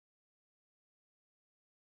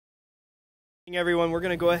Everyone, we're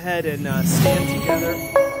going to go ahead and stand together,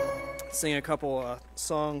 sing a couple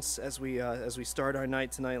songs as we start our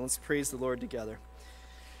night tonight. Let's praise the Lord together.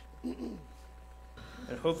 And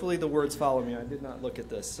hopefully the words follow me. I did not look at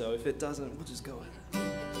this, so if it doesn't, we'll just go ahead.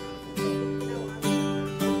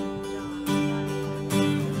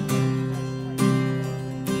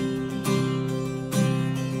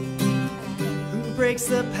 Who breaks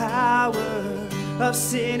the power of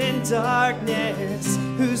sin and darkness,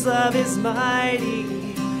 whose love is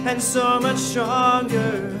mighty and so much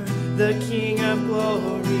stronger, the King of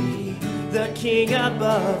glory, the King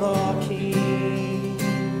above all kings,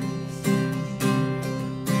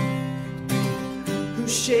 who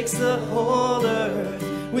shakes the whole earth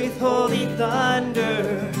with holy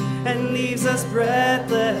thunder and leaves us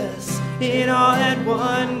breathless in awe and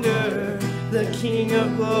wonder, the King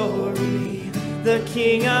of glory, the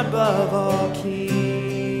King above all kings.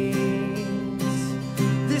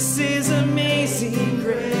 This is amazing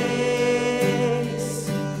grace.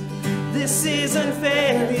 This is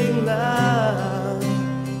unfailing love,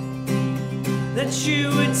 that you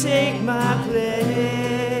would take my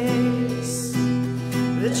place,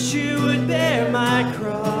 that you would bear my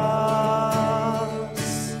cross,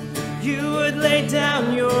 you would lay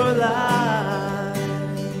down your life,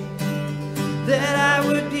 that I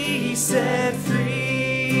would be set free.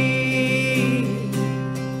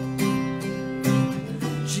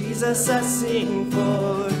 Jesus, I sing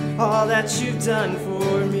for all that you've done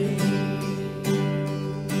for me.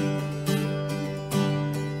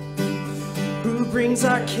 Who brings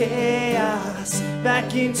our chaos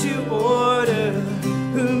back into order,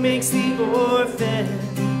 who makes the orphan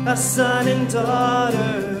a son and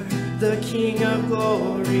daughter, the King of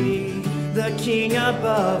glory, the King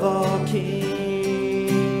above all kings,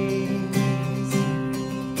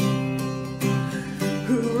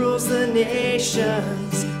 who rules the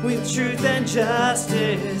nations with truth and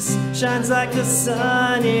justice, shines like the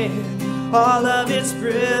sun in all of its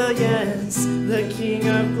brilliance, the King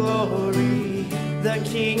of glory, the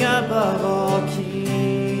King above all kings.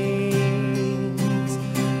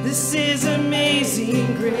 This is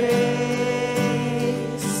amazing grace.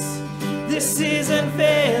 This is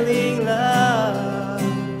unfailing love,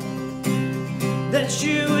 that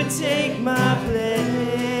you would take my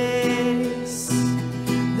place,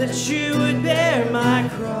 that you would bear my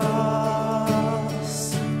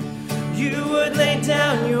cross, you would lay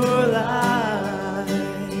down your life,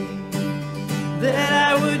 that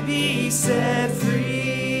I would be set free.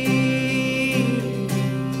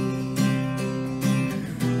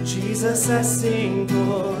 Jesus, I sing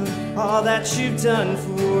for all that you've done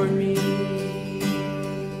for me.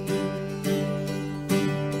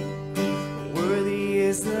 Worthy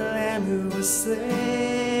is the Lamb who was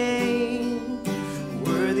slain,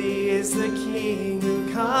 worthy is the King who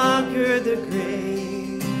conquered the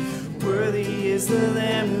grave, worthy is the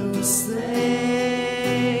Lamb who was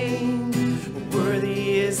slain,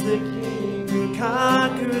 worthy is the King who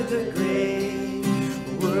conquered the grave,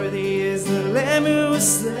 worthy is the Lamb who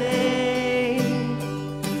was slain,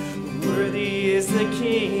 worthy is the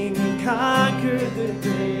King who conquered the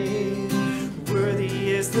grave,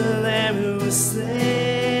 worthy is the Lamb who was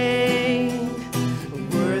slain,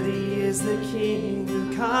 worthy is the King who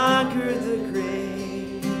conquered the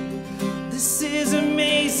grave. This is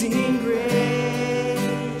amazing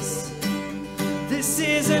grace. This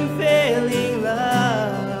is unfailing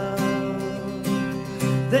love,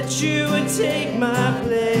 that you would take my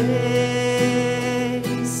place,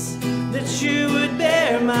 that you would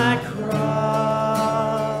bear my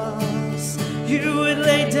cross, you would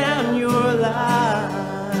lay down your life,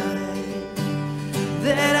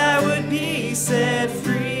 that I would be set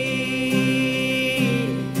free.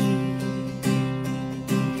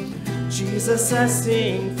 Jesus, I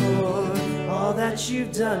sing for all that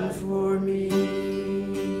you've done for me.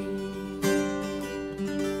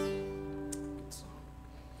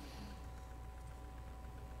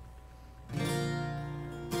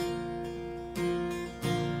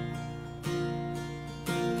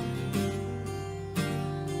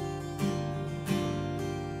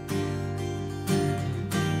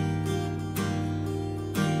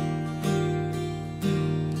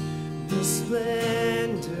 The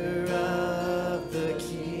splendor of the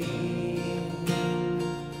King,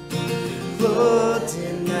 clothed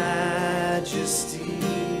in majesty,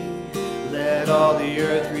 let all the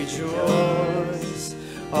earth rejoice,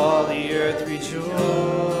 all the earth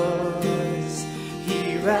rejoice.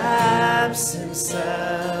 He wraps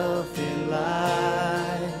himself in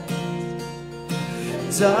light,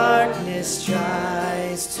 darkness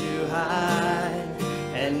tries to hide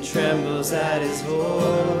and trembles at his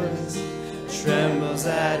voice, trembles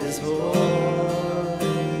at his voice.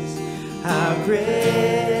 How great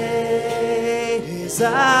is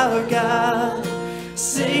our God.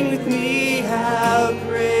 Sing with me, how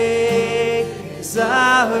great is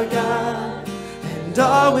our God. And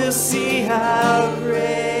all will see how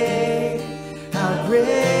great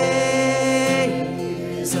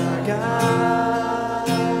is our God.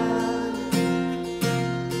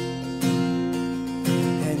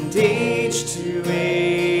 And age to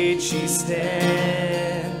age he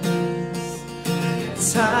stands.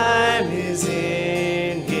 Time is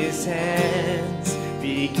in his hands.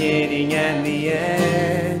 Beginning and the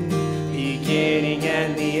end. Beginning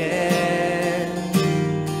and the end.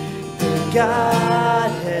 The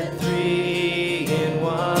Godhead three in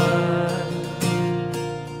one.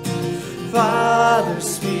 Father,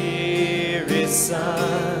 Spirit,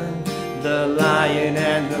 Son, the Lion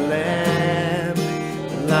and the Lamb,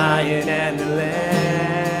 the Lion and the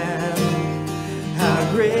Lamb.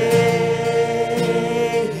 How great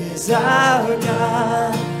is our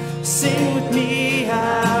God. Sing with me,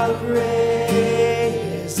 how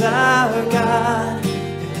great is our God.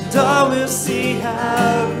 And all will see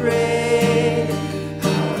how great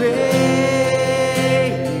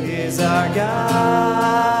is our God.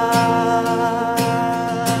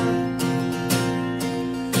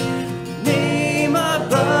 Name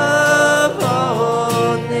above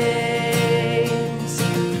all names,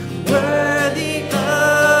 worthy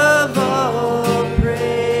of all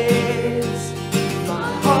praise.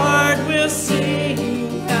 My heart will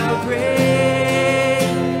sing how great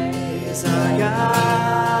is our God.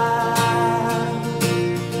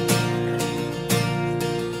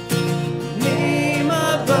 Name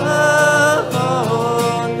above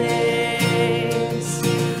all names,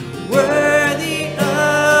 worthy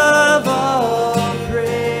of all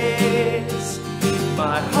praise.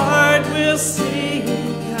 My heart will sing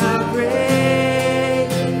how great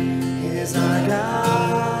is our God.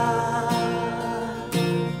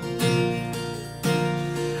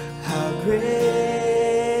 How great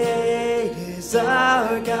is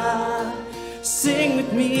our God. Sing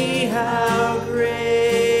with me, how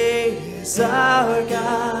great is our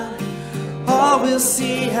God. All will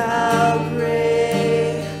see how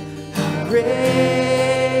great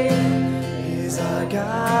is our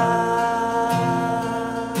God.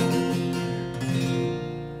 Amen.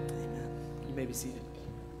 You may be seated.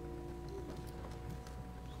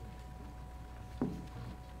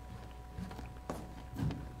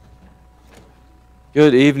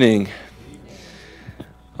 Good evening.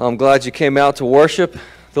 I'm glad you came out to worship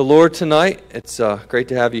the Lord tonight. It's great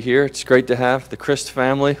to have you here. It's great to have the Christ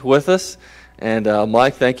family with us. And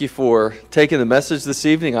Mike, thank you for taking the message this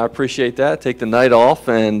evening. I appreciate that. Take the night off.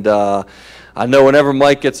 And I know whenever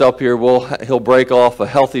Mike gets up here, he'll break off a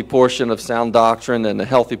healthy portion of sound doctrine and a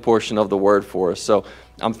healthy portion of the Word for us. So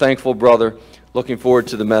I'm thankful, brother. Looking forward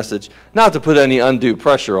to the message. Not to put any undue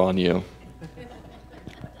pressure on you.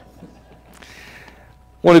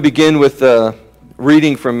 I want to begin with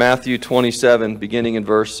reading from Matthew 27, beginning in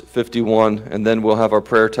verse 51, and then we'll have our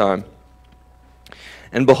prayer time.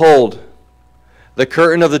 And behold, the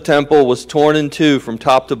curtain of the temple was torn in two from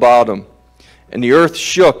top to bottom, and the earth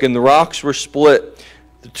shook, and the rocks were split.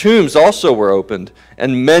 The tombs also were opened,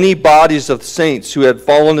 and many bodies of saints who had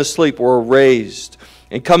fallen asleep were raised.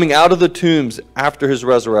 And coming out of the tombs after his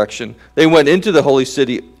resurrection, they went into the holy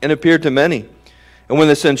city and appeared to many. And when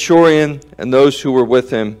the centurion and those who were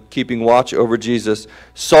with him, keeping watch over Jesus,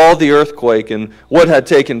 saw the earthquake and what had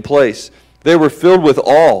taken place, they were filled with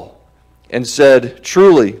awe and said,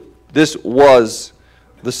 "Truly, this was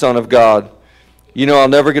the Son of God." You know, I'll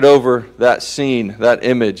never get over that scene, that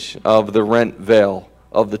image of the rent veil,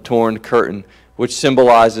 of the torn curtain, which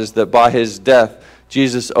symbolizes that by his death,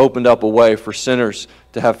 Jesus opened up a way for sinners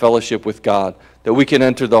to have fellowship with God, that we can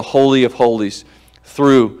enter the Holy of Holies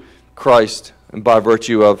through Christ and by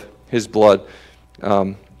virtue of his blood.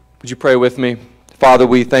 Would you pray with me? Father,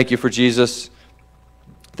 we thank you for Jesus.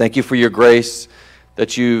 Thank you for your grace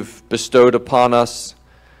that you've bestowed upon us.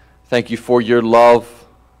 Thank you for your love,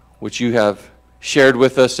 which you have shared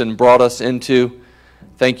with us and brought us into.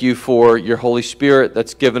 Thank you for your Holy Spirit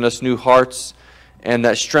that's given us new hearts and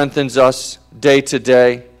that strengthens us day to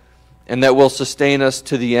day and that will sustain us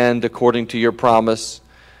to the end according to your promise.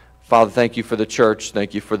 Father, thank you for the church.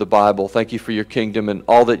 Thank you for the Bible. Thank you for your kingdom and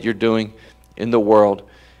all that you're doing in the world.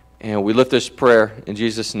 And we lift this prayer in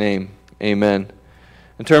Jesus' name. Amen.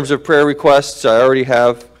 In terms of prayer requests, I already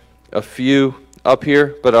have a few up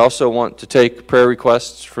here, but I also want to take prayer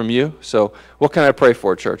requests from you. So what can I pray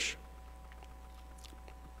for, church?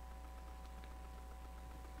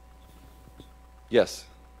 Yes.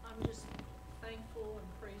 I'm just thankful and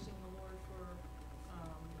praising the Lord for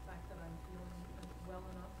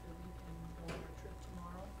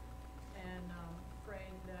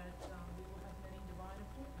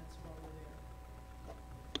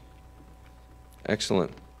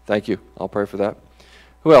Excellent. Thank you. I'll pray for that.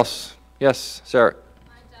 Who else? Yes, Sarah.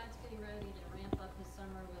 My dad's getting ready to ramp up his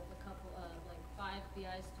summer with a couple of, like, 5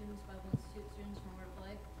 BI students, Bible Institute students from Word of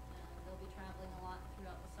Life, and they'll be traveling a lot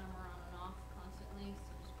throughout the summer on and off constantly,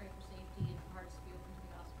 so just pray for safety and hearts to be open to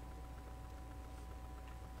the gospel.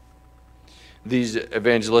 These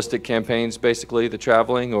evangelistic campaigns, basically, the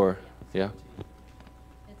traveling, or, yeah?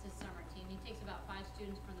 It's his summer team. He takes about 5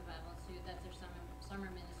 students from the Bible Institute. That's their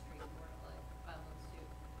summer ministry, Word of Life Bible Institute.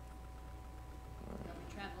 They'll be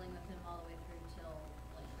traveling with him all the way through till,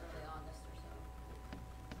 like, early August or so.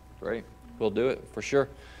 Great. We'll do it, for sure.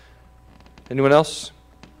 Anyone else?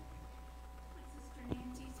 My sister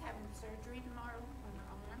Nancy's having surgery tomorrow on her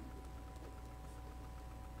arm.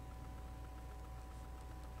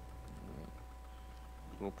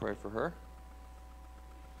 We'll pray for her.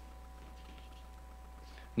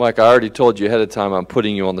 Mike, I already told you ahead of time I'm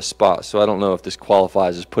putting you on the spot, so I don't know if this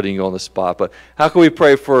qualifies as putting you on the spot, but how can we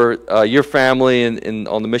pray for your family and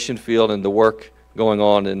on the mission field and the work going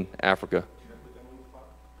on in Africa?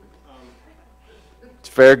 It's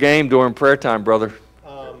fair game during prayer time, brother.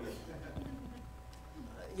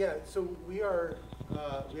 Yeah, so we have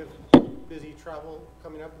busy travel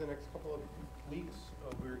coming up in the next couple of weeks.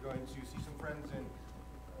 We're going to see some friends in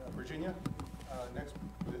Virginia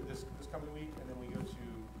this coming week, and then we go to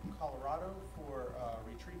Colorado for a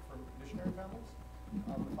retreat for missionary families the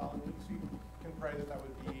following week. So you can pray that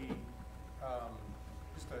would be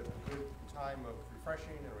just a good time of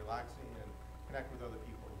refreshing and relaxing and connect with other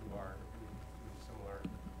people who are doing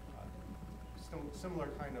similar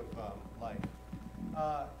kind of life.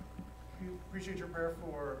 We appreciate your prayer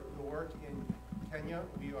for the work in Kenya.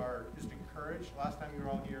 We are just encouraged. Last time you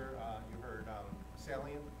were all here, you heard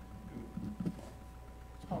Salian, who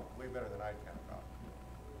talked way better than I can about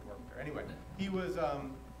the work there. Anyway, he was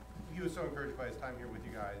so encouraged by his time here with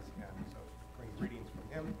you guys, and so bring greetings from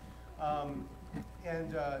him.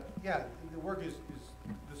 Yeah, the work is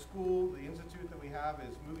the school, the institute that we have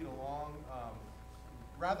is moving along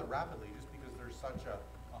rather rapidly, just because there's such a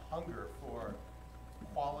hunger for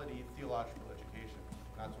quality theological education.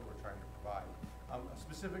 That's what we're trying to provide. A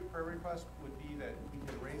specific prayer request would be that we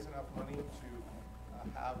can raise enough money to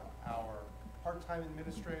have our part-time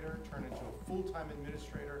administrator turn into a full-time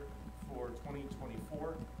administrator for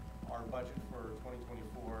 2024. Our budget for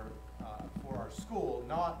 2024 for our school,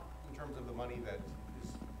 not in terms of the money that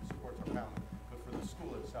supports our family, but for the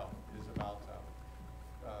school itself, is about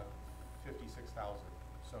 $56,000.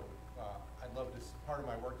 So I'd love to. Part of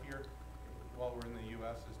my work here, while we're in the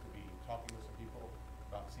U.S., is to be talking with some people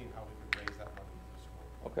about seeing how we can raise that money for the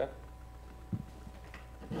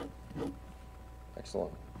school. Okay.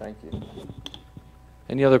 Excellent. Thank you.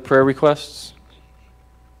 Any other prayer requests?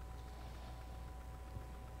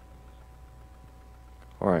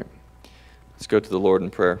 All right. Let's go to the Lord in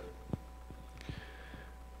prayer.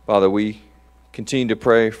 Father, we continue to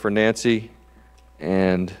pray for Nancy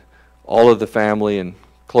and all of the family and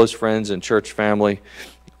close friends and church family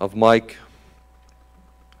of Mike.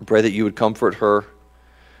 I pray that you would comfort her.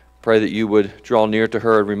 Pray that you would draw near to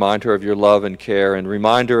her and remind her of your love and care and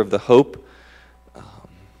remind her of the hope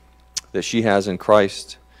that she has in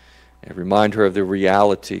Christ, and remind her of the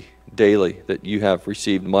reality daily that you have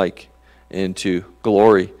received Mike into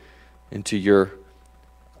glory, into your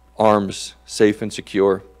arms, safe and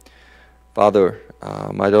secure. Father,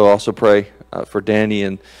 I'd also pray for Danny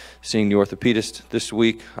and seeing the orthopedist this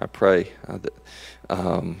week. I pray that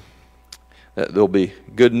there'll be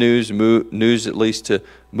good news at least to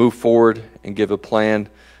move forward and give a plan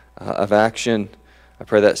of action. I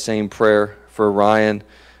pray that same prayer for Ryan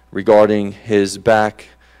regarding his back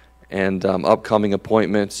and upcoming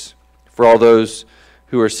appointments. For all those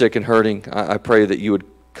who are sick and hurting, I pray that you would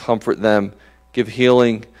comfort them, give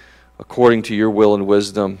healing according to your will and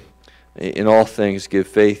wisdom. In all things, give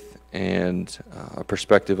faith and a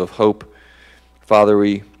perspective of hope. Father,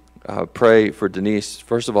 we pray for Denise.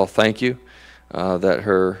 First of all, thank you that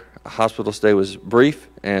her hospital stay was brief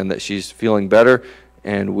and that she's feeling better.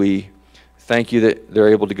 And we thank you that they're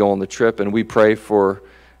able to go on the trip. And we pray for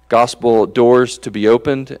gospel doors to be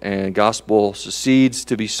opened and gospel seeds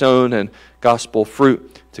to be sown and gospel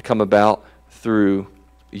fruit to come about through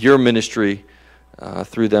your ministry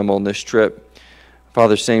through them on this trip.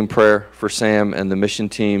 Father, same prayer for Sam and the mission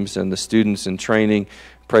teams and the students in training.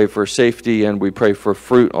 Pray for safety, and we pray for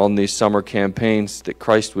fruit on these summer campaigns, that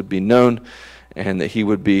Christ would be known and that he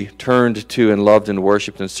would be turned to and loved and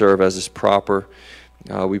worshiped and served as is proper.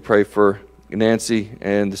 We pray for Nancy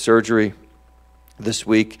and the surgery, this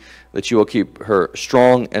week, that you will keep her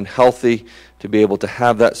strong and healthy to be able to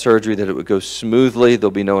have that surgery, that it would go smoothly.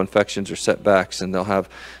 There'll be no infections or setbacks, and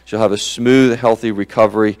she'll have a smooth, healthy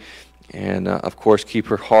recovery. And, of course, keep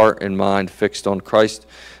her heart and mind fixed on Christ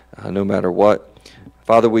no matter what.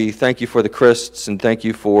 Father, we thank you for the Christs, and thank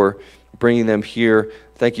you for bringing them here.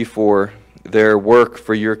 Thank you for their work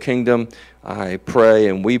for your kingdom. I pray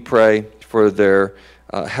and we pray for their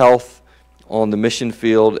health on the mission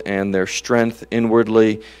field and their strength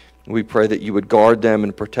inwardly. We pray that you would guard them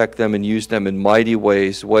and protect them and use them in mighty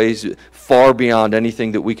ways far beyond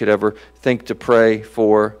anything that we could ever think to pray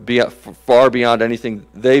for, far beyond anything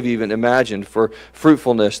they've even imagined, for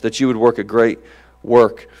fruitfulness, that you would work a great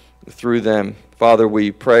work through them. Father,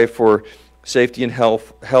 we pray for safety and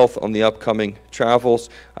health on the upcoming travels.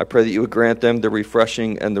 I pray that you would grant them the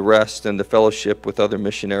refreshing and the rest and the fellowship with other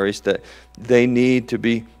missionaries that they need to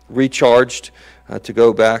be recharged to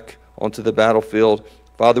go back onto the battlefield.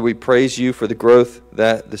 Father, we praise you for the growth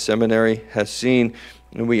that the seminary has seen,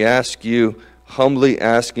 and we ask you, humbly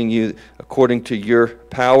asking you, according to your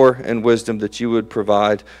power and wisdom, that you would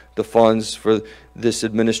provide the funds for this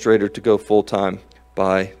administrator to go full-time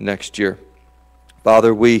by next year.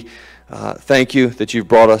 Father, we thank you that you've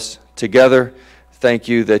brought us together. Thank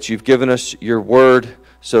you that you've given us your word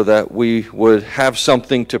so that we would have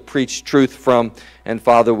something to preach truth from. And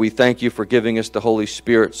Father, we thank you for giving us the Holy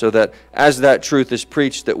Spirit so that as that truth is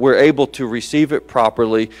preached, that we're able to receive it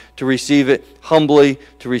properly, to receive it humbly,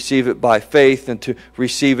 to receive it by faith, and to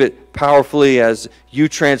receive it powerfully as you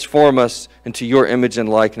transform us into your image and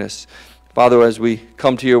likeness. Father, as we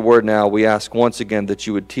come to your word now, we ask once again that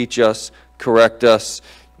you would teach us, correct us,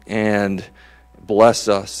 and bless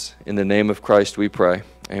us. In the name of Christ we pray.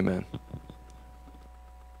 Amen.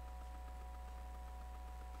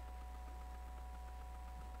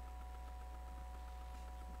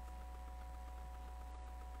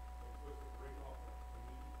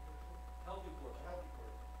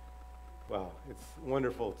 Wow, it's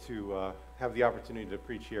wonderful to have the opportunity to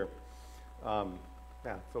preach here.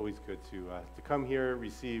 It's always good to come here,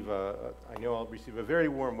 I know I'll receive a very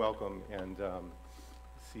warm welcome and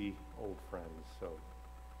see old friends. So,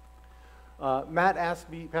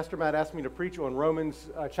 Pastor Matt asked me to preach on Romans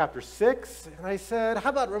chapter 6, and I said,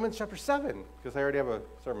 how about Romans chapter 7? Because I already have a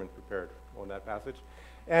sermon prepared on that passage.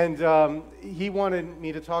 And he wanted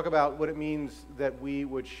me to talk about what it means that we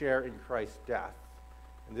would share in Christ's death.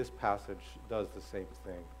 And this passage does the same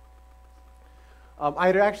thing. I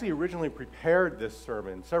had actually originally prepared this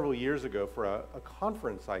sermon several years ago for a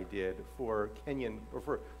conference I did for Kenyan, or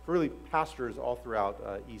for really pastors all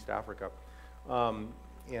throughout East Africa. I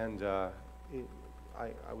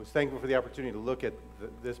was thankful for the opportunity to look at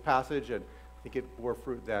this passage, and I think it bore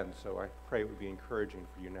fruit then, so I pray it would be encouraging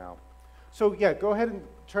for you now. So yeah, go ahead and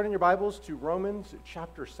turn in your Bibles to Romans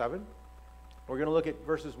chapter 7. We're going to look at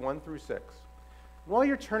verses 1 through 6. While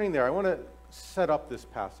you're turning there, I want to set up this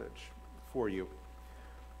passage for you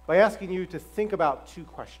by asking you to think about two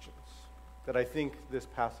questions that I think this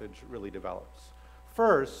passage really develops.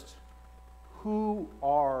 First, who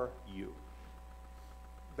are you?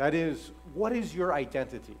 That is, what is your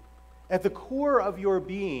identity? At the core of your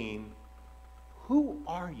being, who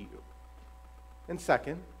are you? And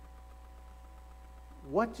second,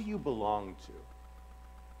 what do you belong to?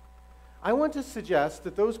 I want to suggest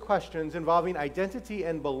that those questions involving identity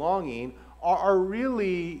and belonging are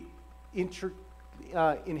really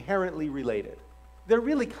inherently related. They're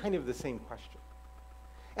really kind of the same question.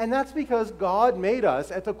 And that's because God made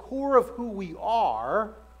us, at the core of who we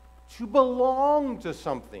are, to belong to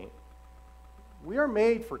something. We are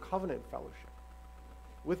made for covenant fellowship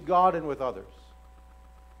with God and with others.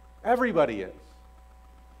 Everybody is.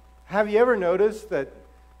 Have you ever noticed that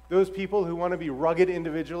those people who want to be rugged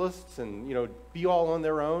individualists and, be all on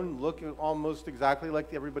their own look almost exactly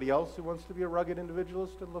like everybody else who wants to be a rugged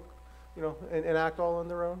individualist and look, and act all on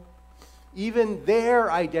their own? Even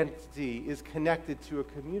their identity is connected to a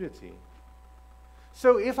community.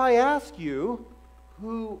 So if I ask you,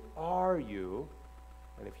 who are you?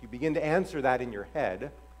 And if you begin to answer that in your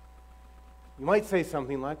head, you might say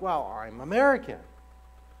something like, well, I'm American.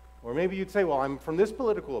 Or maybe you'd say, well, I'm from this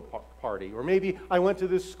political party. Or maybe I went to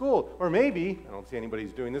this school. Or maybe, I don't see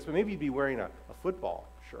anybody's doing this, but maybe you'd be wearing a football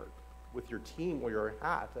shirt with your team, or your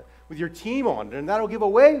hat, with your team on it, and that'll give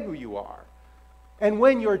away who you are. And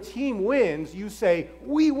when your team wins, you say,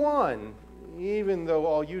 we won, even though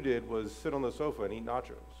all you did was sit on the sofa and eat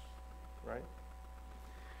nachos, right?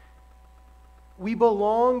 We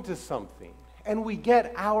belong to something, and we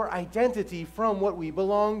get our identity from what we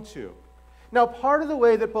belong to. Now, part of the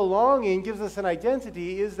way that belonging gives us an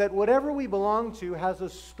identity is that whatever we belong to has a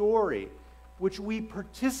story. which we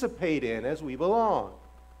participate in as we belong.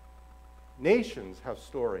 Nations have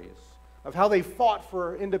stories of how they fought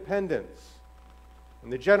for independence.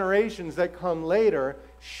 And the generations that come later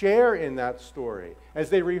share in that story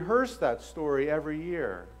as they rehearse that story every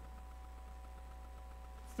year.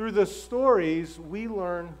 Through the stories, we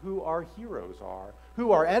learn who our heroes are,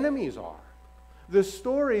 who our enemies are. The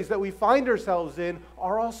stories that we find ourselves in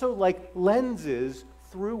are also like lenses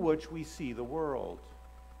through which we see the world.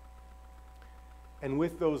 And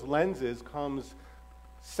with those lenses comes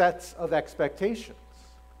sets of expectations.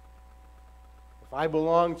 If I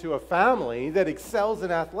belong to a family that excels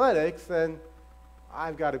in athletics, then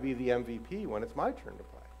I've got to be the MVP when it's my turn to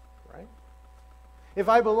play, right? If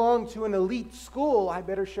I belong to an elite school, I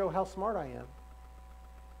better show how smart I am.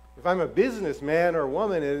 If I'm a businessman or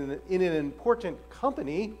woman in an important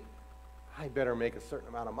company, I better make a certain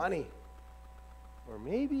amount of money. Or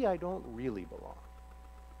maybe I don't really belong.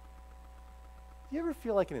 Do you ever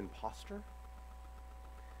feel like an imposter?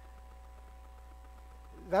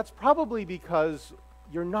 That's probably because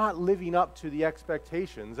you're not living up to the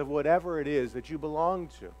expectations of whatever it is that you belong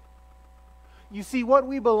to. You see, what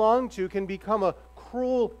we belong to can become a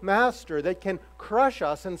cruel master that can crush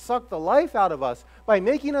us and suck the life out of us by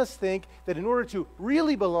making us think that in order to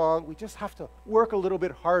really belong, we just have to work a little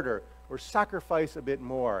bit harder or sacrifice a bit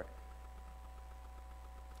more.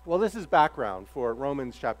 Well, this is background for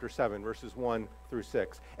Romans chapter 7, verses 1 through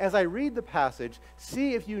 6. As I read the passage,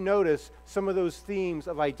 see if you notice some of those themes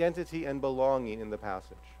of identity and belonging in the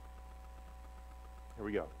passage. Here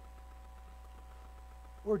we go.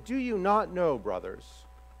 Or do you not know, brothers,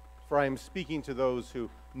 for I am speaking to those who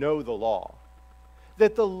know the law,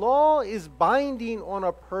 that the law is binding on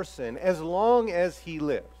a person as long as he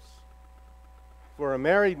lives? For a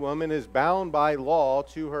married woman is bound by law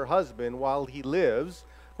to her husband while he lives,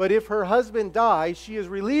 but if her husband dies, she is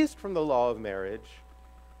released from the law of marriage.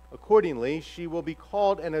 Accordingly, she will be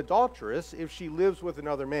called an adulteress if she lives with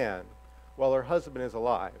another man while her husband is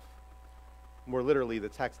alive. More literally, the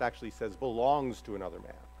text actually says belongs to another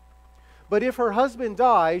man. But if her husband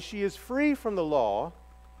dies, she is free from the law,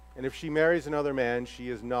 and if she marries another man, she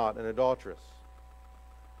is not an adulteress.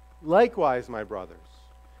 Likewise, my brothers,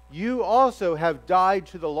 you also have died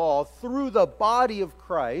to the law through the body of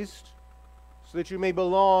Christ, so that you may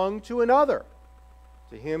belong to another,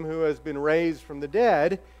 to him who has been raised from the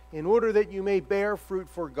dead, in order that you may bear fruit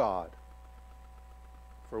for God.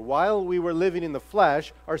 For while we were living in the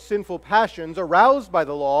flesh, our sinful passions, aroused by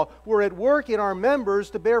the law, were at work in our members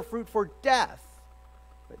to bear fruit for death.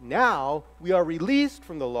 But now we are released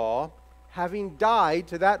from the law, having died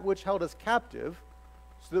to that which held us captive,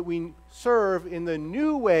 so that we serve in the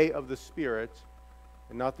new way of the Spirit,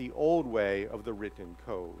 and not the old way of the written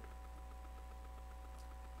code.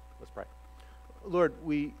 Let's pray. Lord,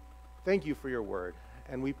 we thank you for your word,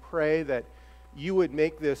 and we pray that you would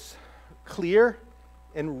make this clear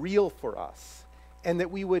and real for us, and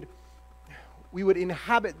that we would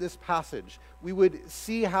inhabit this passage. We would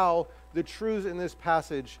see how the truths in this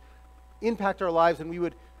passage impact our lives, and we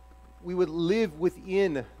would live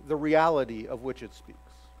within the reality of which it speaks.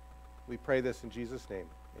 We pray this in Jesus' name.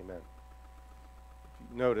 Amen.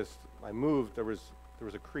 If you noticed, I moved. There was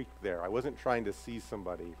a creak there. I wasn't trying to see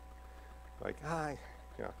somebody. Like, hi.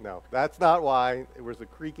 Yeah, no, that's not why. There was a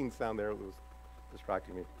creaking sound there. It was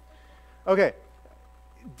distracting me. Okay.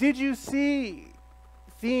 Did you see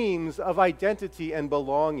themes of identity and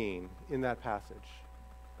belonging in that passage?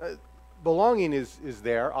 Belonging is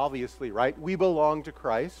there, obviously, right? We belong to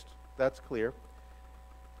Christ. That's clear.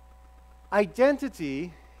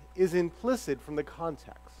 Identity is implicit from the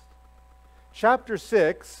context. Chapter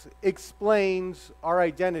 6 explains our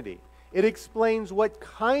identity. It explains what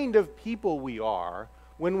kind of people we are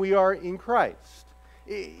when we are in Christ.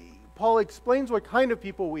 Paul explains what kind of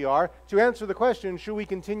people we are to answer the question, should we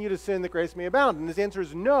continue to sin that grace may abound? And his answer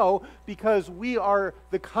is no, because we are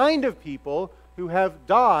the kind of people who have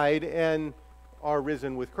died and are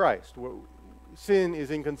risen with Christ. Sin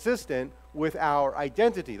is inconsistent with our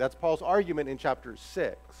identity. That's Paul's argument in chapter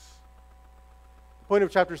 6. The point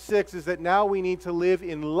of chapter 6 is that now we need to live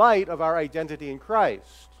in light of our identity in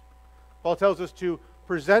Christ. Paul tells us to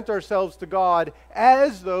present ourselves to God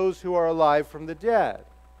as those who are alive from the dead.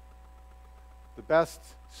 The best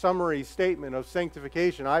summary statement of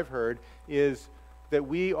sanctification I've heard is that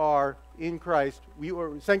we are in Christ.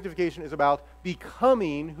 Sanctification is about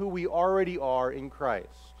becoming who we already are in Christ.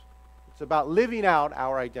 It's about living out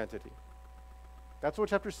our identity. That's what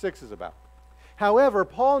chapter 6 is about. However,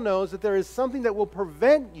 Paul knows that there is something that will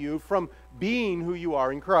prevent you from being who you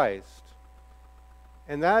are in Christ.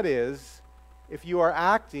 And that is if you are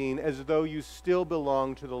acting as though you still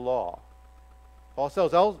belong to the law. Paul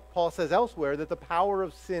says elsewhere that the power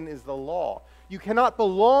of sin is the law. You cannot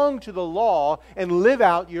belong to the law and live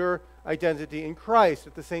out your identity in Christ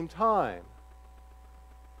at the same time.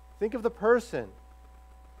 Think of the person,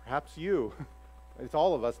 perhaps you, it's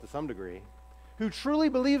all of us to some degree, who truly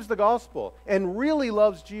believes the gospel and really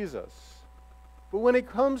loves Jesus. But when it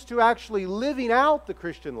comes to actually living out the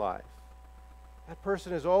Christian life, that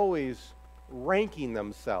person is always ranking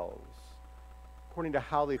themselves according to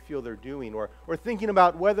how they feel they're doing, or thinking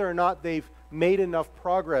about whether or not they've made enough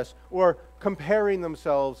progress, or comparing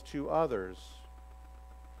themselves to others.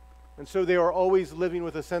 And so they are always living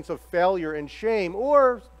with a sense of failure and shame,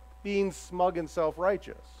 or being smug and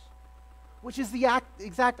self-righteous, which is the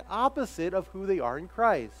exact opposite of who they are in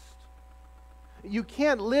Christ. You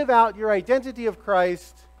can't live out your identity of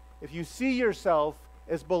Christ if you see yourself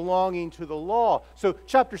as belonging to the law. So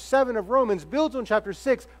chapter 7 of Romans builds on chapter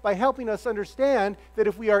 6 by helping us understand that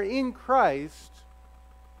if we are in Christ,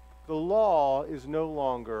 the law is no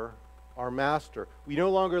longer our master. We no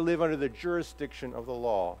longer live under the jurisdiction of the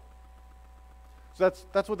law. So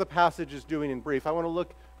that's what the passage is doing in brief. I want to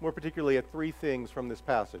look more particularly at three things from this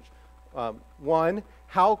passage. One,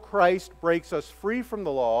 how Christ breaks us free from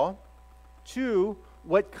the law. Two,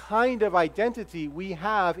 what kind of identity we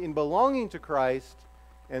have in belonging to Christ.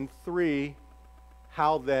 And three,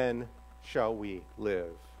 how then shall we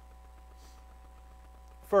live?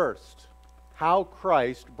 First, how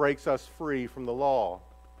Christ breaks us free from the law.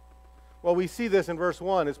 Well, we see this in verse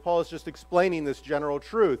 1 as Paul is just explaining this general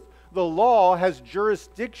truth. The law has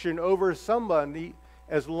jurisdiction over somebody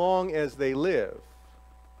as long as they live.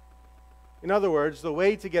 In other words, the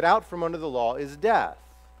way to get out from under the law is death.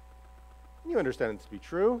 You understand it to be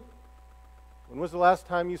true. When was the last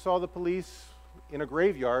time you saw the police in a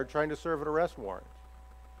graveyard trying to serve an arrest warrant?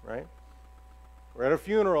 Right? Or at a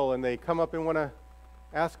funeral and they come up and want to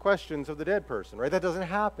ask questions of the dead person, right? That doesn't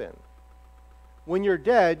happen. When you're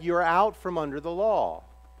dead, you're out from under the law.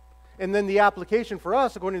 And then the application for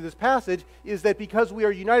us, according to this passage, is that because we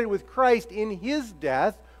are united with Christ in his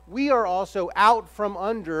death, we are also out from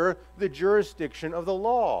under the jurisdiction of the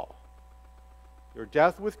law. Your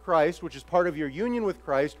death with Christ, which is part of your union with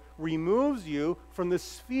Christ, removes you from the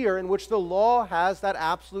sphere in which the law has that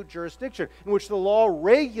absolute jurisdiction, in which the law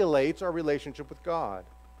regulates our relationship with God.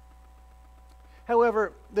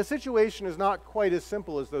 However, the situation is not quite as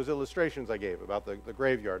simple as those illustrations I gave about the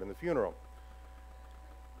graveyard and the funeral.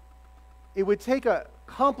 It would take a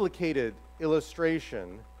complicated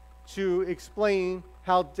illustration to explain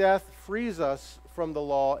how death frees us from the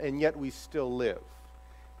law and yet we still live.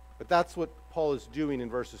 But that's what Paul is doing in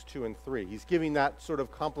verses 2 and 3. He's giving that sort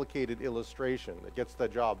of complicated illustration that gets the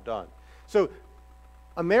job done. So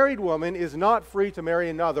a married woman is not free to marry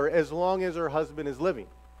another as long as her husband is living,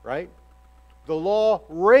 right? The law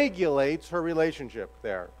regulates her relationship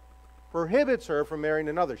there, prohibits her from marrying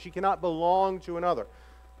another. She cannot belong to another.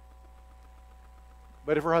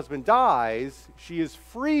 But if her husband dies, she is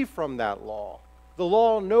free from that law. The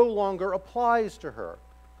law no longer applies to her.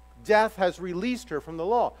 Death has released her from the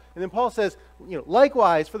law. And then Paul says,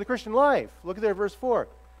 likewise for the Christian life. Look at there, verse 4.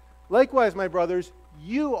 Likewise, my brothers,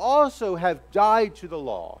 you also have died to the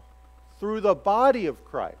law through the body of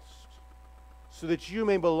Christ, so that you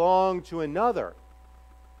may belong to another.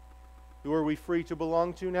 Who are we free to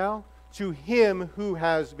belong to now? To him who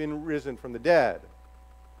has been risen from the dead.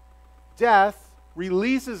 Death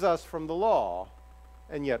releases us from the law,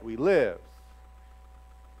 and yet we live.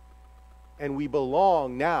 And we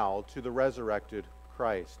belong now to the resurrected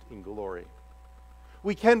Christ in glory.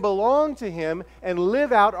 We can belong to him and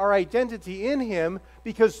live out our identity in him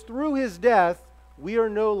because through his death, we are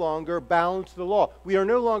no longer bound to the law. We are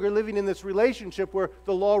no longer living in this relationship where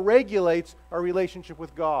the law regulates our relationship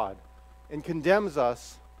with God and condemns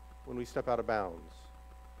us when we step out of bounds.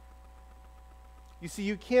 You see,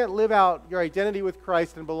 you can't live out your identity with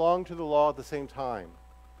Christ and belong to the law at the same time.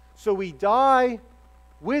 So we die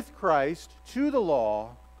with Christ to the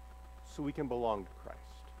law so we can belong to Christ.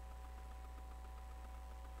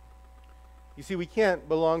 You see, we can't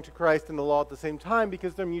belong to Christ and the law at the same time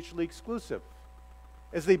because they're mutually exclusive,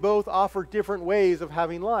 as they both offer different ways of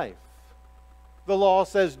having life. The law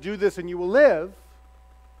says, do this and you will live.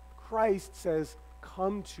 Christ says,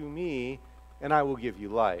 come to me and I will give you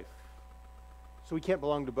life. So we can't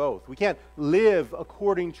belong to both. We can't live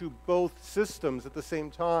according to both systems at the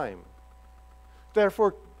same time.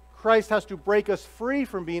 Therefore, Christ has to break us free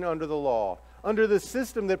from being under the law, under the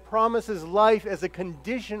system that promises life as a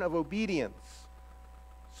condition of obedience.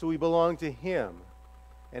 So we belong to him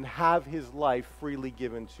and have his life freely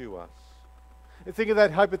given to us. And think of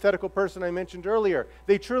that hypothetical person I mentioned earlier.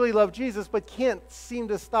 They truly love Jesus, but can't seem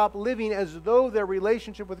to stop living as though their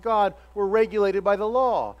relationship with God were regulated by the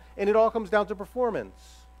law. And it all comes down to performance.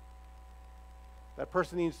 That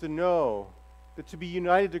person needs to know that to be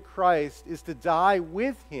united to Christ is to die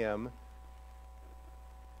with Him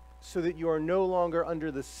so that you are no longer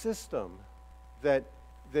under the system that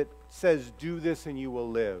says, do this and you will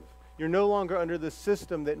live. You're no longer under the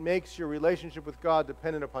system that makes your relationship with God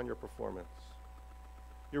dependent upon your performance.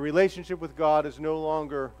 Your relationship with God is no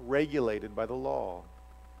longer regulated by the law.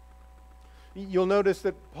 You'll notice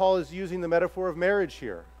that Paul is using the metaphor of marriage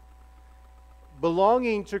here.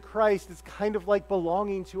 Belonging to Christ is kind of like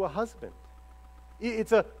belonging to a husband.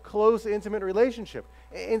 It's a close, intimate relationship.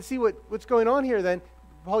 And see what's going on here then.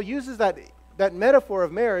 Paul uses that metaphor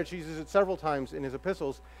of marriage, he uses it several times in his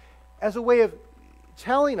epistles, as a way of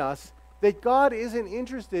telling us that God isn't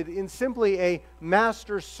interested in simply a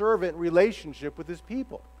master-servant relationship with His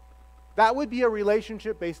people. That would be a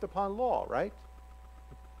relationship based upon law, right?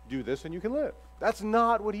 Do this and you can live. That's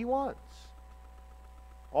not what He wants.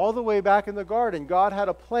 All the way back in the garden, God had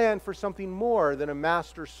a plan for something more than a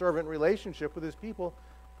master-servant relationship with His people.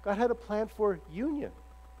 God had a plan for union,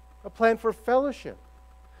 a plan for fellowship.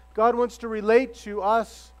 God wants to relate to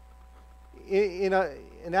us in an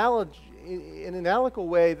analogical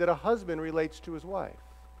way that a husband relates to his wife.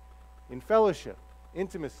 In fellowship,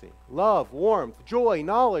 intimacy, love, warmth, joy,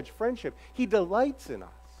 knowledge, friendship. He delights in us.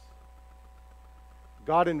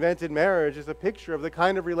 God invented marriage as a picture of the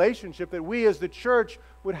kind of relationship that we as the church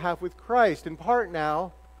would have with Christ, in part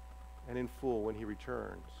now and in full when He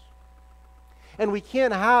returns. And we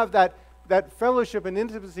can't have that fellowship and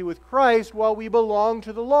intimacy with Christ while we belong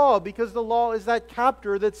to the law, because the law is that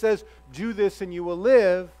captor that says, do this and you will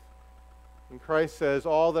live. And Christ says,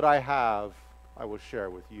 all that I have, I will share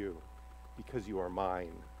with you, because you are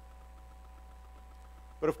mine.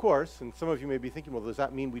 But of course, and some of you may be thinking, well, does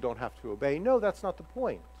that mean we don't have to obey? No, that's not the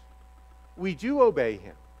point. We do obey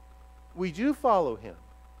Him. We do follow Him.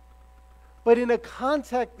 But in the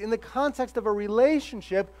context of a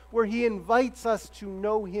relationship where He invites us to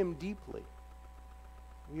know Him deeply.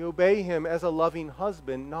 We obey Him as a loving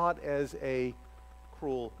husband, not as a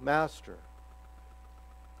cruel master.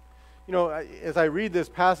 You know, as I read this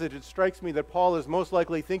passage, it strikes me that Paul is most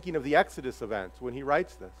likely thinking of the Exodus event when he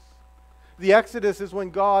writes this. The Exodus is when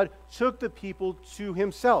God took the people to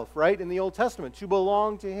Himself, right, in the Old Testament, to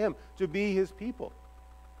belong to Him, to be His people.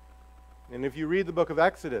 And if you read the book of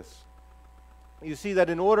Exodus, you see that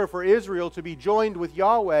in order for Israel to be joined with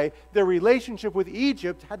Yahweh, their relationship with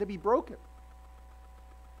Egypt had to be broken.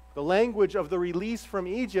 The language of the release from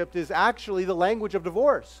Egypt is actually the language of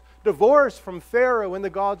divorce. Divorce from Pharaoh and the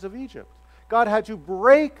gods of Egypt. God had to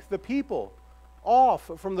break the people off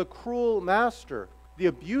from the cruel master, the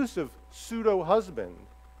abusive pseudo-husband,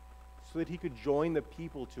 so that He could join the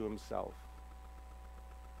people to Himself.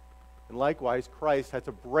 And likewise, Christ had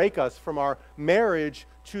to break us from our marriage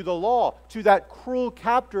to the law, to that cruel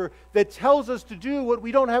captor that tells us to do what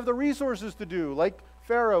we don't have the resources to do, like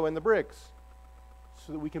Pharaoh and the bricks,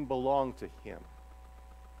 so that we can belong to Him.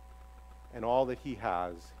 And all that He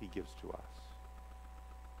has, He gives to us.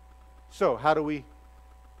 So, how do we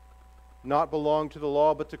not belong to the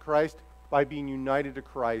law but to Christ? By being united to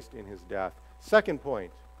Christ in His death. Second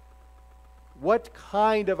point, what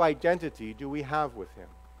kind of identity do we have with Him?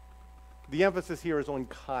 The emphasis here is on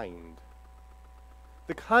kind.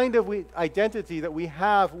 The kind of identity that we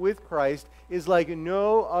have with Christ is like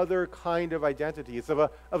no other kind of identity. It's of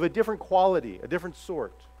a different quality, a different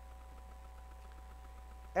sort.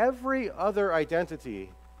 Every other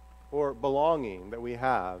identity or belonging that we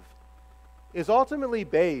have is ultimately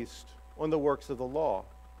based on the works of the law.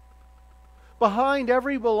 Behind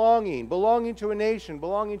every belonging to a nation,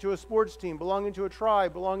 belonging to a sports team, belonging to a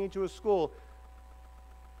tribe, belonging to a school,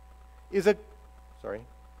 is a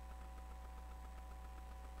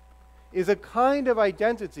kind of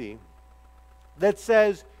identity that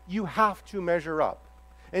says you have to measure up.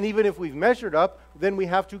 And even if we've measured up, then we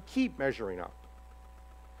have to keep measuring up.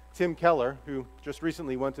 Tim Keller, who just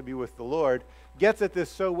recently went to be with the Lord, gets at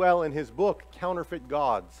this so well in his book, Counterfeit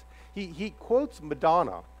Gods. He quotes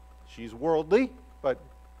Madonna. She's worldly, but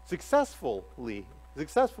successful in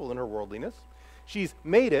her worldliness. She's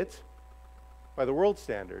made it by the world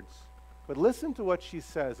standards. But listen to what she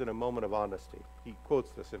says in a moment of honesty. He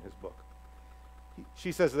quotes this in his book.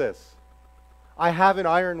 She says this, I have an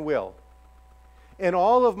iron will, and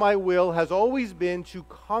all of my will has always been to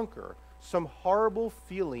conquer some horrible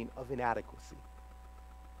feeling of inadequacy.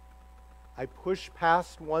 I push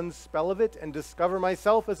past one spell of it and discover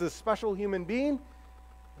myself as a special human being,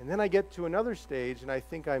 And then I get to another stage, and I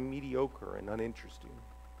think I'm mediocre and uninteresting.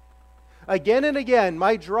 Again and again,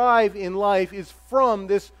 my drive in life is from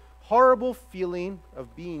this horrible feeling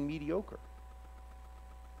of being mediocre.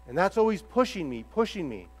 And that's always pushing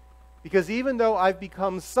me. Because even though I've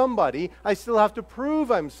become somebody, I still have to prove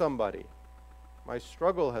I'm somebody. My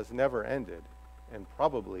struggle has never ended, and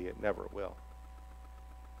probably it never will.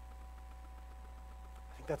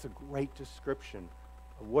 I think that's a great description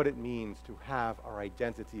of what it means to have our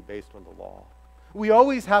identity based on the law. We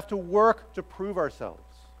always have to work to prove ourselves.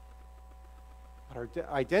 But our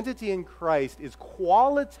identity in Christ is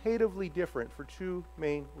qualitatively different for two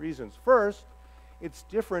main reasons. First, it's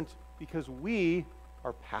different because we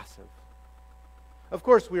are passive. Of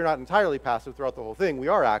course, we are not entirely passive throughout the whole thing. We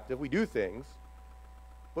are active, we do things,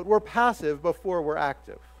 but we're passive before we're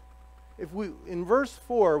active. In verse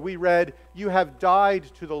 4, we read, "You have died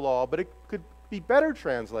to the law," but it could be better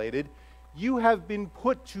translated, "You have been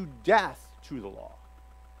put to death to the law."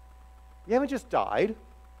 You haven't just died.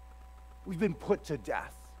 We've been put to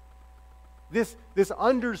death. This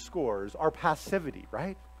underscores our passivity,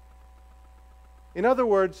 right? In other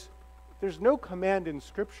words, there's no command in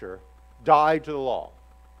Scripture, die to the law.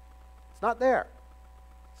 It's not there.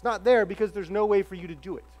 It's not there because there's no way for you to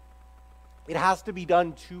do it. It has to be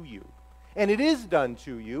done to you. And it is done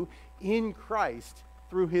to you in Christ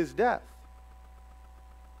through his death.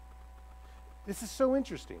 This is so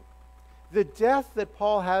interesting. The death that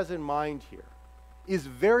Paul has in mind here is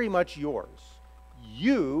very much yours.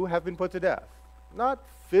 You have been put to death. Not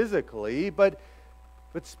physically, but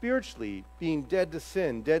spiritually, being dead to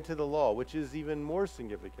sin, dead to the law, which is even more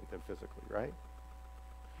significant than physically, right?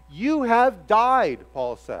 You have died,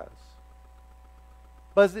 Paul says.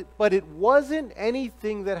 But it wasn't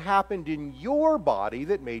anything that happened in your body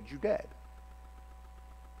that made you dead.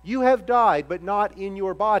 You have died, but not in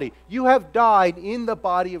your body. You have died in the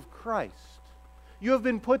body of Christ. You have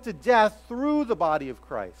been put to death through the body of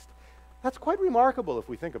Christ. That's quite remarkable if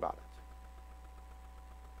we think about it.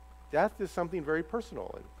 Death is something very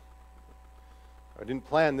personal. And I didn't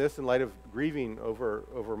plan this in light of grieving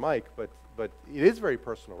over Mike, but it is very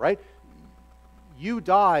personal, right? You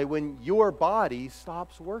die when your body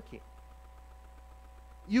stops working.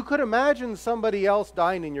 You could imagine somebody else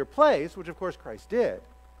dying in your place, which of course Christ did,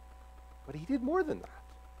 but he did more than that.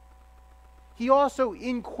 He also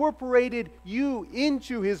incorporated you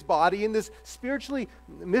into his body in this spiritually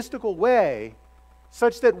mystical way,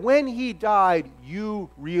 such that when he died,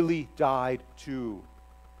 you really died too.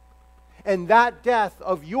 And that death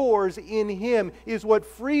of yours in him is what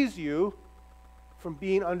frees you from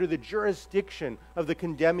being under the jurisdiction of the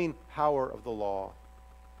condemning power of the law.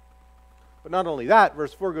 But not only that,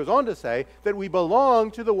 verse 4 goes on to say that we belong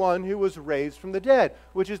to the one who was raised from the dead,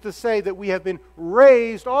 which is to say that we have been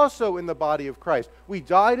raised also in the body of Christ. We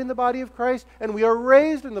died in the body of Christ, and we are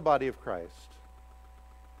raised in the body of Christ.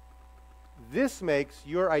 This makes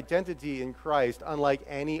your identity in Christ unlike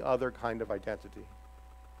any other kind of identity.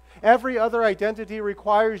 Every other identity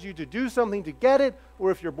requires you to do something to get it, or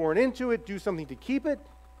if you're born into it, do something to keep it.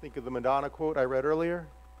 Think of the Madonna quote I read earlier.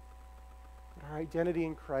 But our identity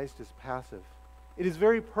in Christ is passive. It is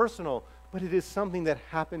very personal, but it is something that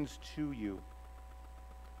happens to you.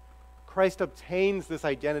 Christ obtains this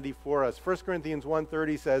identity for us. 1 Corinthians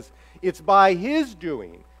 1:30 says, "It's by his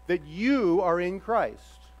doing that you are in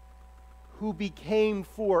Christ, who became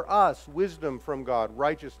for us wisdom from God,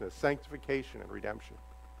 righteousness, sanctification, and redemption."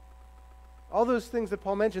 All those things that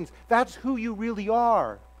Paul mentions, that's who you really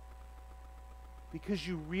are. Because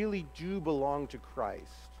you really do belong to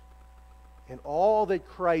Christ. And all that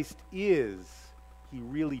Christ is, he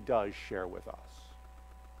really does share with us.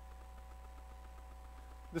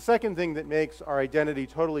 The second thing that makes our identity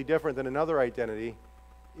totally different than another identity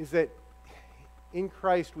is that in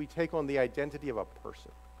Christ we take on the identity of a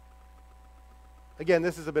person. Again,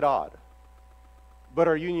 this is a bit odd, but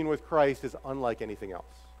our union with Christ is unlike anything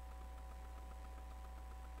else.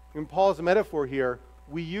 In Paul's metaphor here,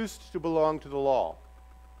 we used to belong to the law.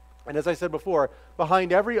 And as I said before,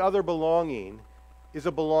 behind every other belonging is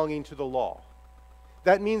a belonging to the law.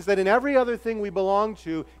 That means that in every other thing we belong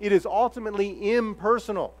to, it is ultimately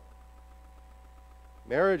impersonal.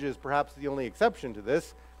 Marriage is perhaps the only exception to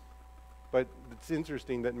this, but it's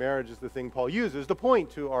interesting that marriage is the thing Paul uses to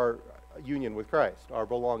point to our union with Christ, our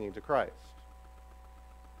belonging to Christ.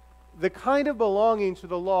 The kind of belonging to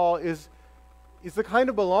the law is the kind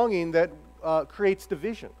of belonging that creates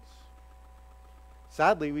divisions.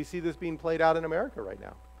 Sadly, we see this being played out in America right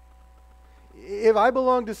now. If I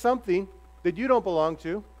belong to something that you don't belong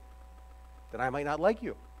to, then I might not like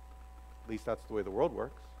you. At least that's the way the world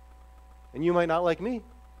works. And you might not like me.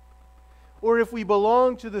 or if we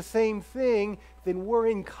belong to the same thing, then we're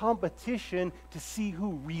in competition to see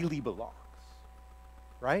who really belongs.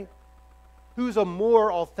 Right? Who's a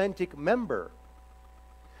more authentic member?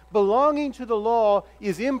 Belonging to the law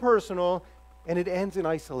is impersonal and it ends in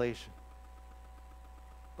isolation.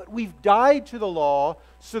 But we've died to the law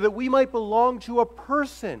so that we might belong to a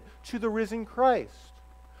person, to the risen Christ.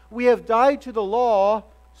 We have died to the law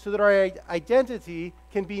so that our identity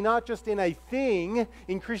can be not just in a thing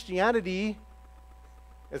in Christianity,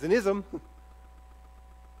 as an ism,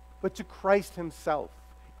 but to Christ himself,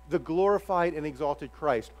 the glorified and exalted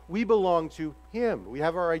Christ. We belong to him. We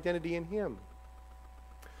have our identity in him.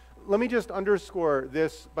 Let me just underscore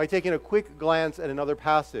this by taking a quick glance at another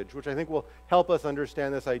passage, which I think will help us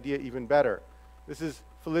understand this idea even better. This is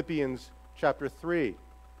Philippians chapter 3.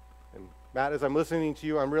 And Matt, as I'm listening to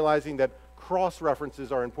you, I'm realizing that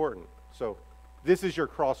cross-references are important. So this is your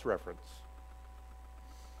cross-reference.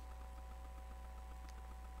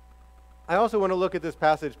 I also want to look at this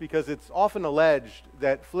passage because it's often alleged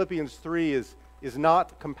that Philippians 3 is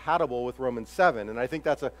not compatible with Romans 7, and I think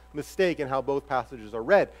that's a mistake in how both passages are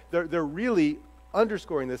read. They're really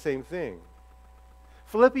underscoring the same thing.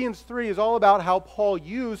 Philippians 3 is all about how Paul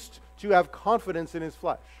used to have confidence in his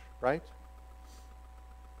flesh, right?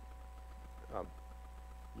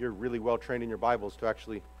 You're really well trained in your Bibles to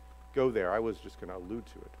actually go there. I was just going to allude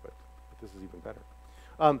to it, but this is even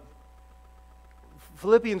better.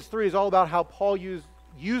 Philippians 3 is all about how Paul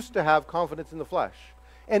used to have confidence in the flesh.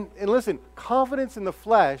 And listen, confidence in the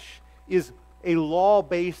flesh is a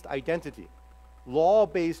law-based identity,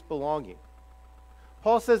 law-based belonging.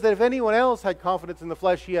 Paul says that if anyone else had confidence in the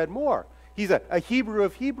flesh, he had more. He's a Hebrew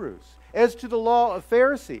of Hebrews. As to the law, a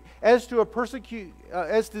Pharisee. As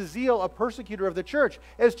to zeal, a persecutor of the church.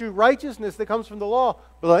 As to righteousness that comes from the law,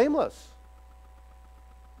 blameless.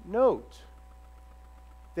 Note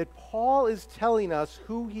that Paul is telling us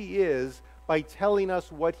who he is by telling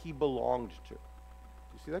us what he belonged to. Do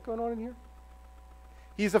you see that going on in here?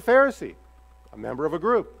 He's a Pharisee, a member of a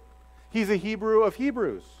group. He's a Hebrew of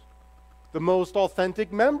Hebrews, the most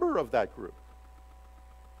authentic member of that group.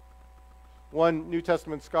 One New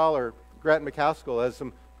Testament scholar, Grant McCaskill, has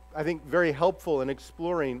some, I think, very helpful in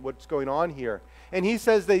exploring what's going on here. And he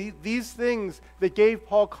says that these things that gave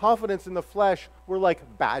Paul confidence in the flesh were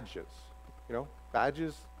like badges. You know,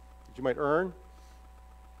 badges that you might earn.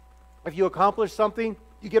 If you accomplish something,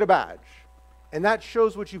 you get a badge. And that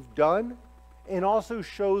shows what you've done and also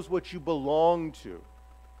shows what you belong to.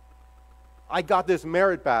 I got this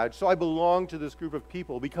merit badge, so I belong to this group of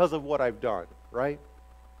people because of what I've done, right?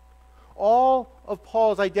 All of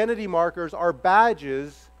Paul's identity markers are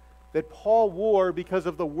badges that Paul wore because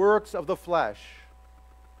of the works of the flesh.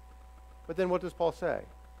 But then what does Paul say?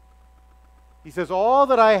 He says, all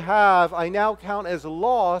that I have I now count as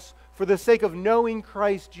loss for the sake of knowing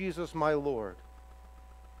Christ Jesus my Lord.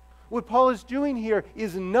 What Paul is doing here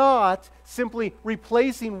is not simply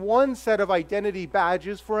replacing one set of identity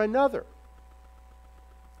badges for another.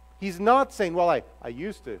 He's not saying, well, I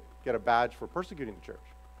used to get a badge for persecuting the church.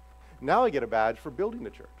 Now I get a badge for building the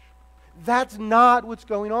church. That's not what's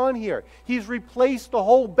going on here. He's replaced the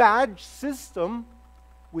whole badge system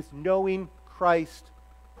with knowing Christ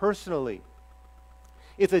personally.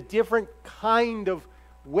 It's a different kind of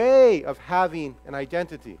way of having an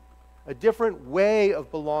identity, a different way of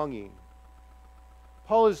belonging.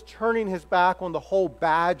 Paul is turning his back on the whole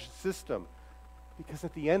badge system because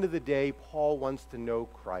at the end of the day, Paul wants to know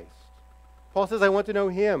Christ. Paul says, I want to know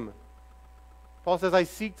him. Paul says, I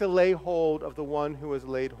seek to lay hold of the one who has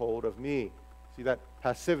laid hold of me. See that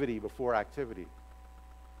passivity before activity.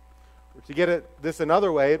 Or to get at this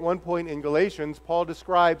another way, at one point in Galatians, Paul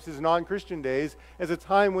describes his non-Christian days as a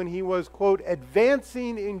time when he was, quote,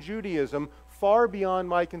 advancing in Judaism far beyond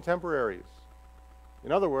my contemporaries.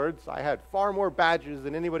 In other words, I had far more badges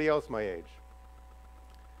than anybody else my age.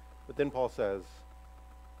 But then Paul says,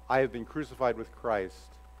 I have been crucified with Christ.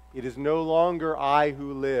 It is no longer I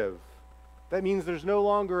who live. That means there's no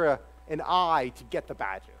longer an I to get the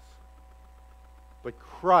badges, but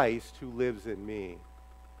Christ who lives in me.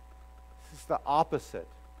 This is the opposite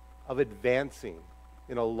of advancing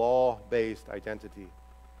in a law-based identity.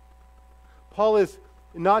 Paul is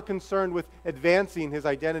not concerned with advancing his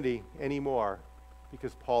identity anymore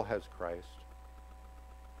because Paul has Christ.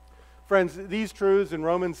 Friends, these truths in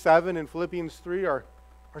Romans 7 and Philippians 3 are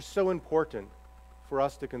so important for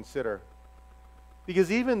us to consider.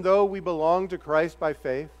 Because even though we belong to Christ by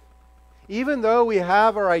faith, even though we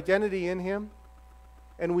have our identity in him,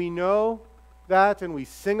 and we know that, and we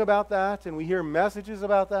sing about that, and we hear messages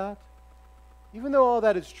about that, even though all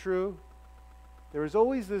that is true, there is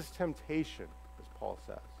always this temptation, as Paul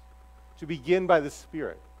says, to begin by the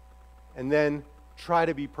Spirit and then try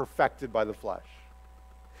to be perfected by the flesh.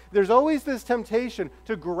 There's always this temptation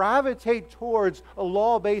to gravitate towards a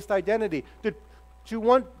law-based identity, to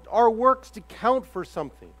want our works to count for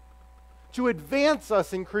something, to advance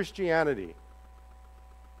us in Christianity,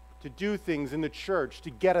 to do things in the church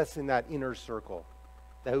to get us in that inner circle,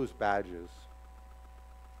 those badges.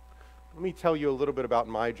 Let me tell you a little bit about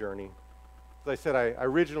my journey. As I said, I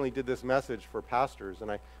originally did this message for pastors,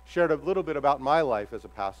 and I shared a little bit about my life as a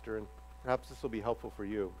pastor, and perhaps this will be helpful for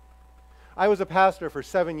you. I was a pastor for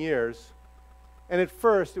 7 years, and at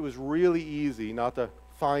first it was really easy not to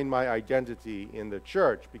find my identity in the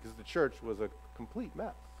church because the church was a complete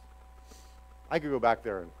mess. I could go back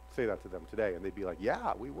there and say that to them today, and they'd be like,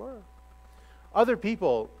 yeah, we were. Other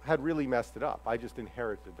people had really messed it up. I just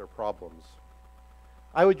inherited their problems.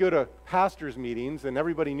 I would go to pastors' meetings, and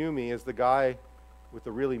everybody knew me as the guy with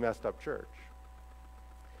the really messed up church.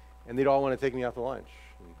 And they'd all want to take me out to lunch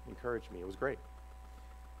and encourage me. It was great.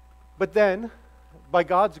 But then, by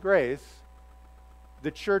God's grace,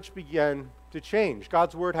 the church began to change.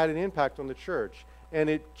 God's word had an impact on the church, and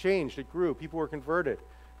it changed. It grew. People were converted,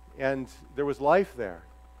 and there was life there.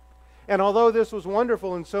 And although this was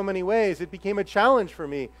wonderful in so many ways, it became a challenge for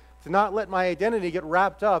me to not let my identity get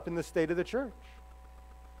wrapped up in the state of the church.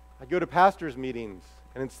 I'd go to pastors' meetings,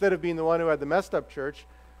 and instead of being the one who had the messed up church,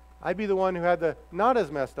 I'd be the one who had the not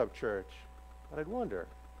as messed up church. But I'd wonder,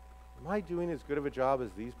 am I doing as good of a job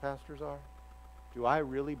as these pastors are? Do I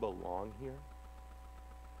really belong here?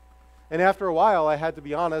 And after a while, I had to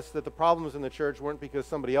be honest that the problems in the church weren't because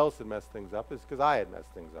somebody else had messed things up, it's because I had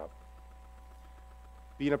messed things up.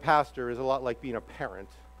 Being a pastor is a lot like being a parent,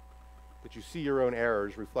 that you see your own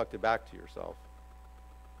errors reflected back to yourself.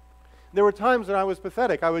 There were times when I was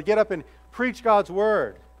pathetic. I would get up and preach God's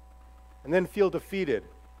word and then feel defeated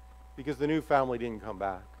because the new family didn't come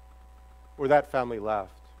back or that family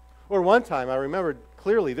left. Or one time, I remember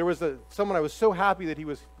clearly, there was someone I was so happy that he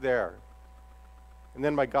was there. And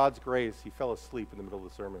then by God's grace, he fell asleep in the middle of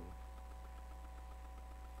the sermon.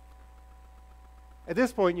 At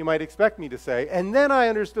this point, you might expect me to say, and then I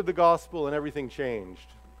understood the gospel and everything changed.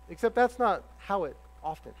 Except that's not how it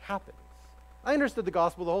often happens. I understood the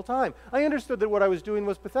gospel the whole time. I understood that what I was doing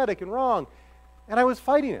was pathetic and wrong, and I was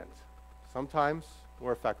fighting it, sometimes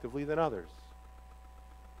more effectively than others.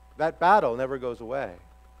 That battle never goes away.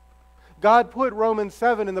 God put Romans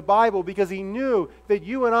 7 in the Bible because he knew that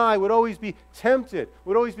you and I would always be tempted,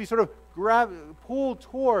 would always be sort of pulled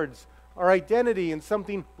towards our identity in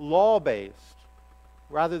something law-based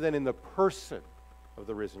rather than in the person of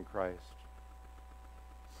the risen Christ.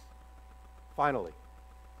 Finally,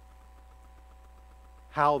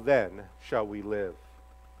 how then shall we live?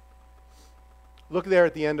 Look there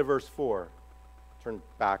at the end of verse 4. Turn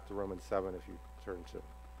back to Romans 7 if you turn to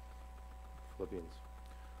Philippians.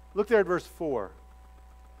 Look there at verse 4.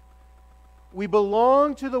 We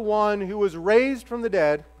belong to the one who was raised from the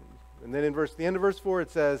dead. And then the end of verse 4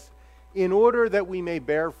 it says, in order that we may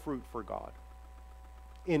bear fruit for God.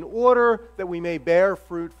 In order that we may bear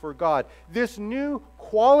fruit for God. This new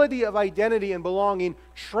quality of identity and belonging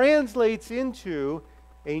translates into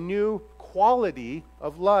a new quality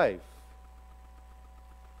of life.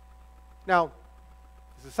 Now,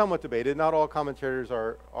 this is somewhat debated. Not all commentators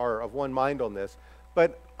are of one mind on this.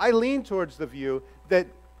 But I lean towards the view that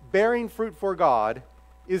bearing fruit for God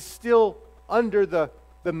is still under the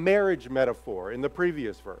marriage metaphor in the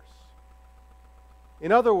previous verse.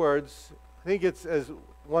 In other words, I think it's as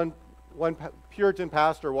one Puritan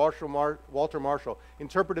pastor, Walter Marshall,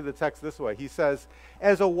 interpreted the text this way. He says,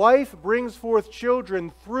 as a wife brings forth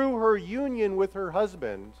children through her union with her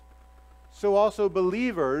husband, so also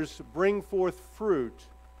believers bring forth fruit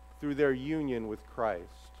through their union with Christ.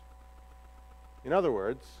 In other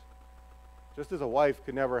words, just as a wife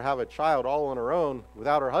could never have a child all on her own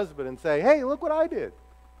without her husband and say, hey, look what I did,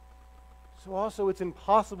 so also it's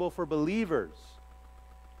impossible for believers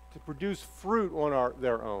to produce fruit on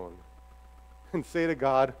their own and say to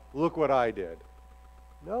God, look what I did.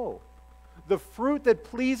 No. The fruit that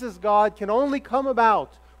pleases God can only come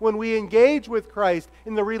about when we engage with Christ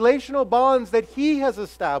in the relational bonds that he has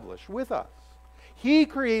established with us. He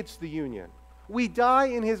creates the union. We die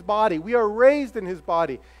in his body. We are raised in his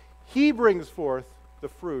body. He brings forth the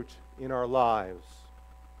fruit in our lives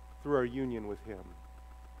through our union with him.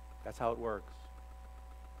 That's how it works.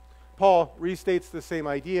 Paul restates the same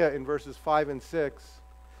idea in verses 5 and 6.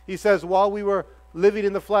 He says, while we were living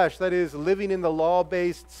in the flesh, that is, living in the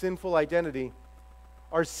law-based sinful identity,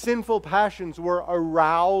 our sinful passions were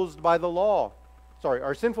aroused by the law.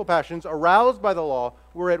 Our sinful passions, aroused by the law,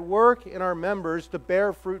 were at work in our members to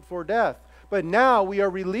bear fruit for death. But now we are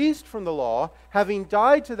released from the law, having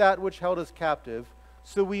died to that which held us captive,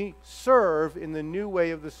 so we serve in the new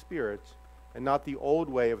way of the Spirit and not the old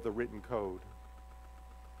way of the written code.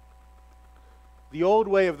 The old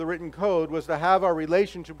way of the written code was to have our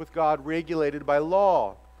relationship with God regulated by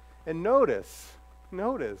law. And notice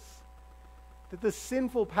that the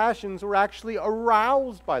sinful passions were actually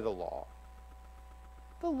aroused by the law.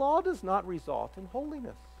 The law does not result in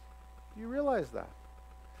holiness. Do you realize that?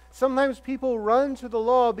 Sometimes people run to the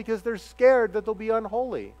law because they're scared that they'll be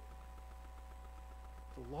unholy.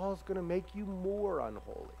 The law is going to make you more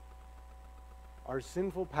unholy. Our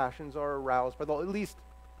sinful passions are aroused by the law. At least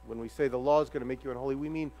when we say the law is going to make you unholy, we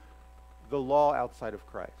mean the law outside of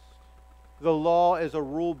Christ. The law is a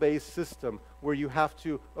rule-based system where you have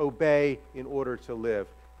to obey in order to live.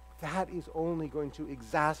 That is only going to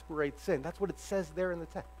exasperate sin. That's what it says there in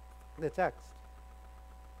the text.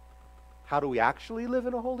 How do we actually live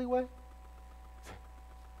in a holy way?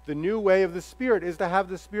 The new way of the Spirit is to have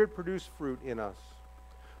the Spirit produce fruit in us.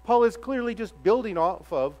 Paul is clearly just building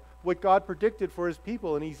off of what God predicted for his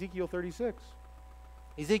people in Ezekiel 36.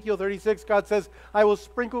 Ezekiel 36, God says, I will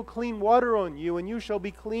sprinkle clean water on you, and you shall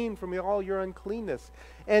be clean from all your uncleanness.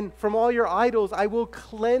 And from all your idols I will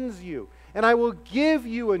cleanse you, and I will give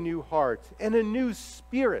you a new heart and a new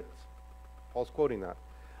spirit. Paul's quoting that.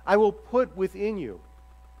 I will put within you.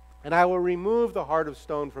 And I will remove the heart of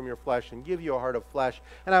stone from your flesh and give you a heart of flesh.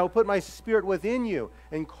 And I will put my spirit within you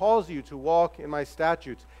and cause you to walk in my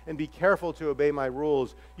statutes and be careful to obey my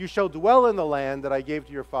rules. You shall dwell in the land that I gave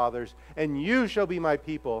to your fathers, and you shall be my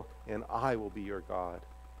people, and I will be your God.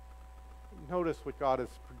 Notice what God is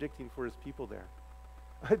predicting for his people there.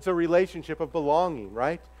 It's a relationship of belonging,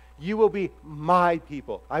 right? You will be my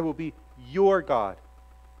people. I will be your God.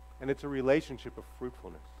 And it's a relationship of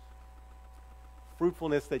fruitfulness.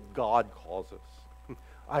 Fruitfulness that God calls us.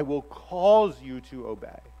 I will cause you to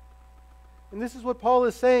obey. And this is what Paul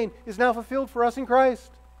is saying is now fulfilled for us in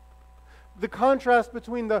Christ. The contrast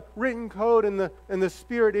between the written code and the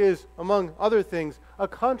Spirit is, among other things, a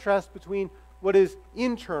contrast between what is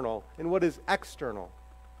internal and what is external.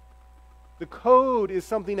 The code is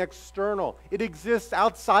something external. It exists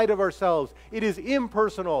outside of ourselves. It is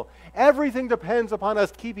impersonal. Everything depends upon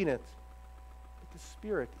us keeping it. But the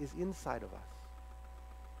Spirit is inside of us.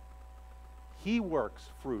 He works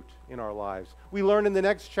fruit in our lives. We learn in the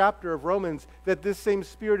next chapter of Romans that this same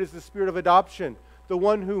Spirit is the Spirit of adoption, the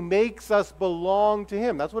one who makes us belong to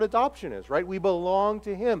Him. That's what adoption is, right? We belong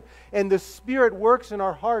to Him. And the Spirit works in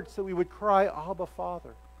our hearts that we would cry, Abba,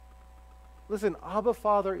 Father. Listen, Abba,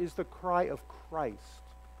 Father is the cry of Christ.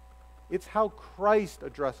 It's how Christ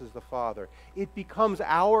addresses the Father. It becomes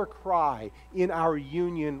our cry in our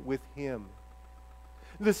union with Him.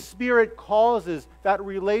 The Spirit causes that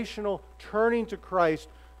relational turning to Christ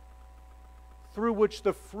through which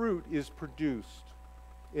the fruit is produced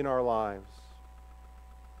in our lives.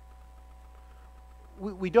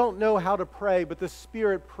 We don't know how to pray, but the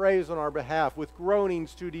Spirit prays on our behalf with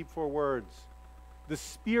groanings too deep for words. The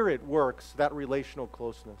Spirit works that relational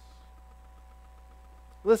closeness.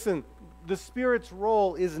 Listen, the Spirit's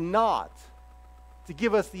role is not to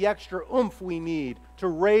give us the extra oomph we need to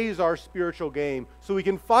raise our spiritual game so we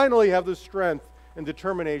can finally have the strength and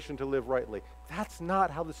determination to live rightly. That's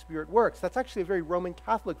not how the Spirit works. That's actually a very Roman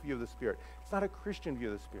Catholic view of the Spirit. It's not a Christian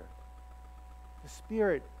view of the Spirit. The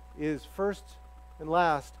Spirit is first and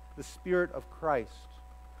last the Spirit of Christ,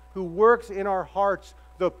 who works in our hearts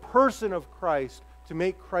the person of Christ to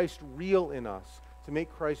make Christ real in us, to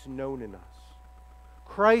make Christ known in us.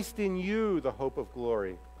 Christ in you, the hope of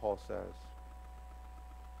glory, Paul says.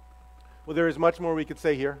 Well, there is much more we could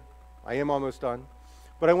say here. I am almost done.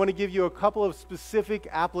 But I want to give you a couple of specific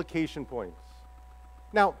application points.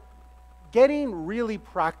 Now, getting really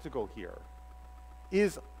practical here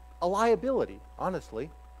is a liability,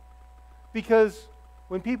 honestly. Because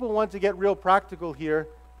when people want to get real practical here,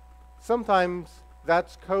 sometimes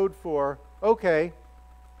that's code for, okay,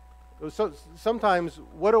 so sometimes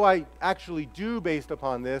what do I actually do based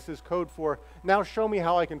upon this is code for, now show me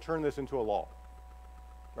how I can turn this into a law.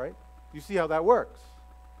 Right? You see how that works.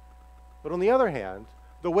 But on the other hand,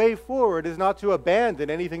 the way forward is not to abandon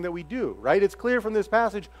anything that we do, right? It's clear from this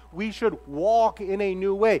passage we should walk in a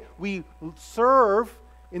new way. We serve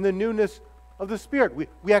in the newness of the Spirit.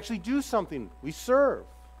 We actually do something. We serve.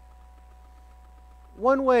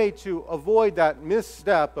 One way to avoid that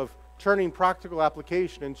misstep of turning practical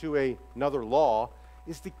application into another law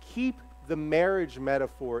is to keep the marriage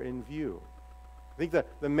metaphor in view. I think that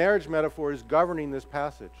the marriage metaphor is governing this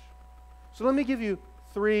passage. So let me give you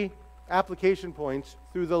 3 application points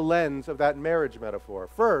through the lens of that marriage metaphor.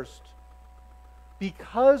 First,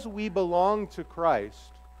 Because we belong to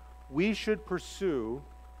Christ, we should pursue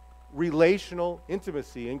relational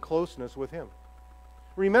intimacy and closeness with Him.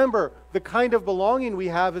 Remember, the kind of belonging we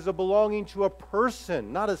have is a belonging to a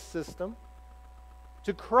person, not a system.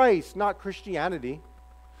 To Christ, not Christianity.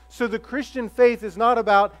 So the Christian faith is not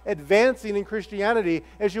about advancing in Christianity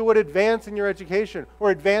as you would advance in your education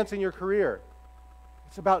or advance in your career.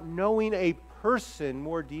 It's about knowing a person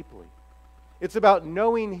more deeply. It's about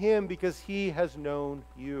knowing Him because He has known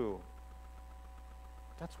you.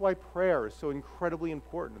 That's why prayer is so incredibly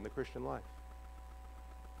important in the Christian life.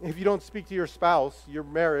 If you don't speak to your spouse, your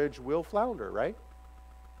marriage will flounder, right?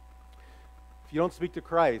 If you don't speak to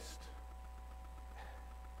Christ,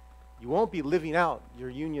 you won't be living out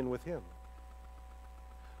your union with Him.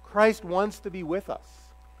 Christ wants to be with us.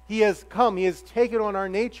 He has come. He has taken on our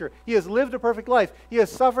nature. He has lived a perfect life. He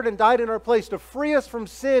has suffered and died in our place to free us from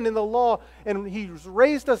sin and the law. And He's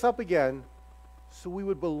raised us up again so we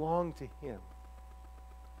would belong to Him.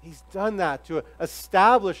 He's done that to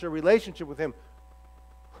establish a relationship with Him.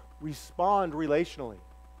 Respond relationally.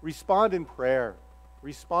 Respond in prayer.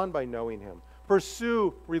 Respond by knowing Him.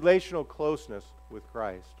 Pursue relational closeness with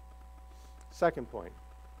Christ. Second point.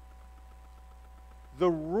 The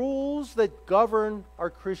rules that govern our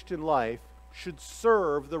Christian life should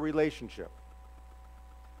serve the relationship.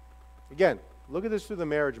 Again, look at this through the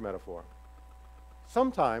marriage metaphor.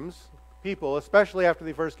 Sometimes people, especially after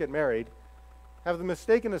they first get married, have the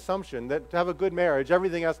mistaken assumption that to have a good marriage,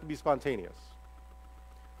 everything has to be spontaneous.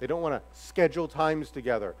 They don't want to schedule times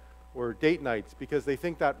together or date nights because they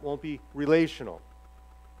think that won't be relational.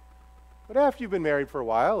 But after you've been married for a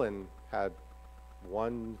while and had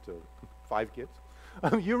 1 to 5 kids,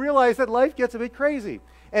 you realize that life gets a bit crazy.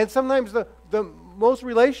 And sometimes the most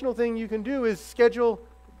relational thing you can do is schedule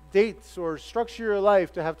dates or structure your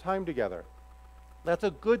life to have time together. That's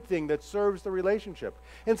a good thing that serves the relationship.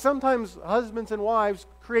 And sometimes husbands and wives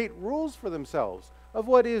create rules for themselves of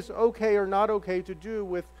what is okay or not okay to do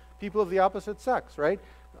with people of the opposite sex, right?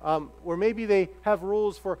 Or maybe they have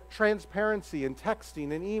rules for transparency and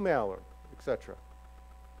texting and email, etc.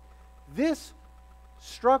 This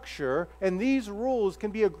structure and these rules can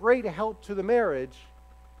be a great help to the marriage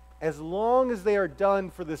as long as they are done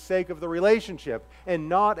for the sake of the relationship and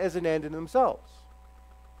not as an end in themselves.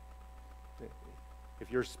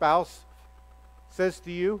 If your spouse says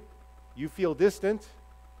to you, you feel distant,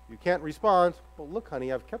 you can't respond, well, look,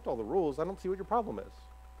 honey, I've kept all the rules. I don't see what your problem is.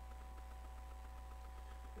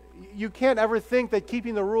 You can't ever think that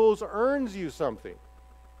keeping the rules earns you something.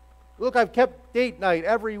 Look, I've kept date night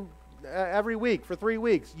every week for 3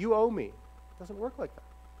 weeks. You owe me. It doesn't work like that.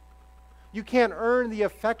 You can't earn the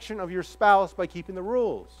affection of your spouse by keeping the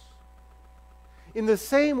rules. In the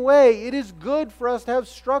same way, it is good for us to have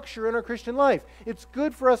structure in our Christian life. It's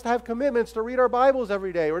good for us to have commitments to read our Bibles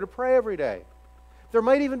every day or to pray every day. There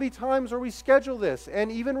might even be times where we schedule this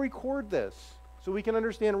and even record this so we can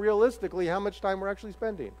understand realistically how much time we're actually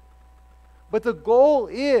spending. But the goal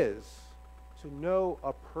is to know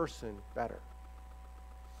a person better.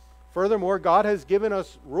 Furthermore, God has given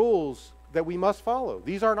us rules that we must follow.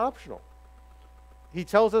 These aren't optional. He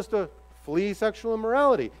tells us to flee sexual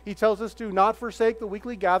immorality. He tells us to not forsake the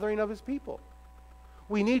weekly gathering of His people.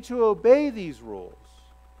 We need to obey these rules,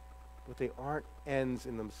 but they aren't ends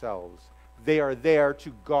in themselves. They are there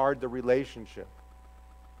to guard the relationship.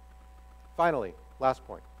 Finally, last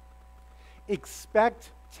point.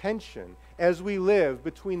 Expect tension as we live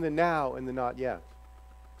between the now and the not yet.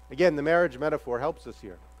 Again, the marriage metaphor helps us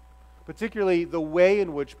here, particularly the way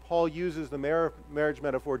in which Paul uses the marriage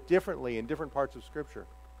metaphor differently in different parts of Scripture.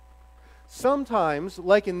 Sometimes,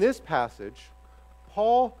 like in this passage,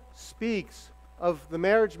 Paul speaks of the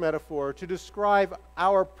marriage metaphor to describe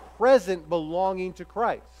our present belonging to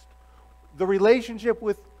Christ, the relationship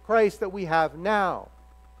with Christ that we have now.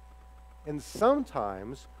 And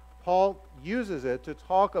sometimes Paul uses it to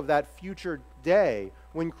talk of that future day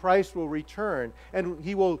when Christ will return and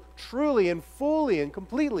He will truly and fully and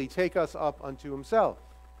completely take us up unto Himself.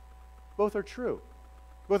 Both are true.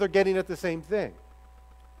 Both are getting at the same thing.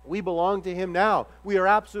 We belong to Him now. We are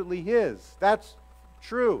absolutely His. That's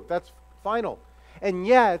true. That's final. And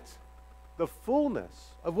yet, the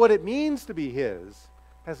fullness of what it means to be His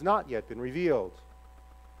has not yet been revealed.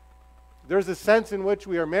 There's a sense in which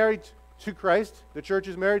we are married to Christ, the church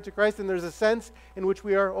is married to Christ, and there's a sense in which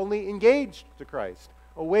we are only engaged to Christ,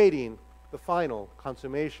 awaiting the final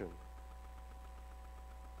consummation.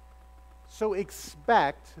 So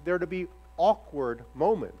expect there to be awkward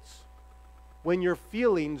moments when your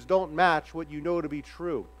feelings don't match what you know to be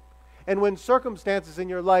true, and when circumstances in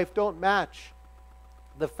your life don't match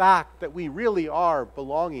the fact that we really are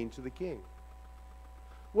belonging to the King.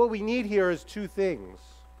 What we need here is two things.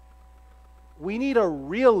 We need a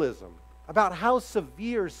realism about how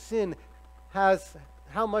severe sin has,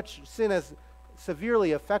 how much sin has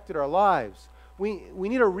severely affected our lives. We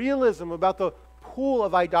need a realism about the pool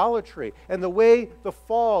of idolatry and the way the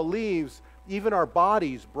fall leaves even our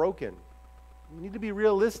bodies broken. We need to be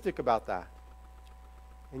realistic about that.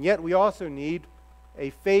 And yet we also need a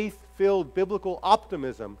faith-filled biblical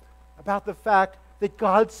optimism about the fact that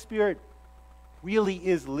God's Spirit really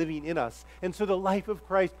is living in us. And so the life of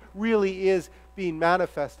Christ really is being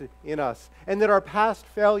manifested in us. And that our past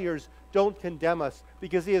failures don't condemn us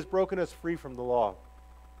because He has broken us free from the law.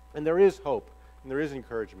 And there is hope and there is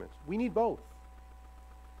encouragement. We need both.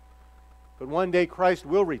 But one day Christ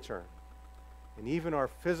will return. And even our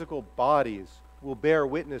physical bodies will bear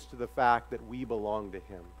witness to the fact that we belong to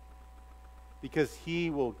Him. Because He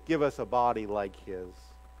will give us a body like His.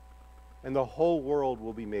 And the whole world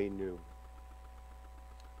will be made new.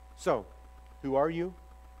 So, who are you?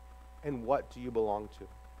 And what do you belong to?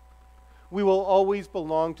 We will always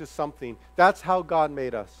belong to something. That's how God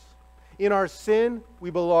made us. In our sin, we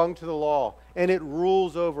belong to the law, and it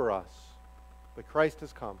rules over us. But Christ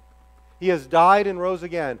has come. He has died and rose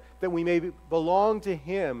again, that we may belong to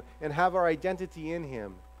Him and have our identity in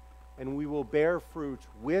Him, and we will bear fruit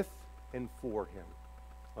with and for Him.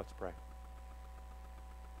 Let's pray.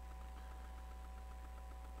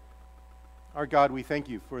 Our God, we thank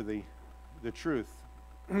You for the truth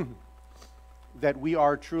that we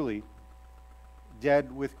are truly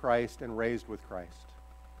dead with Christ and raised with Christ.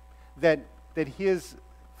 That His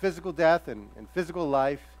physical death and physical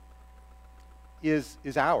life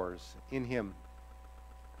is ours in Him.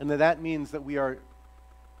 And that means that we are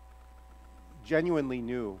genuinely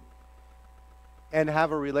new and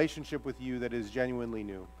have a relationship with You that is genuinely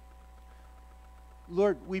new.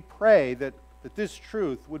 Lord, we pray that this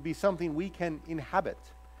truth would be something we can inhabit.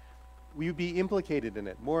 We would be implicated in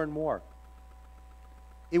it more and more.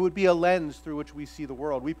 It would be a lens through which we see the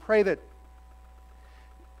world. We pray that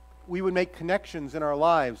we would make connections in our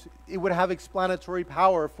lives. It would have explanatory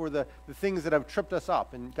power for the things that have tripped us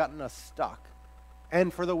up and gotten us stuck,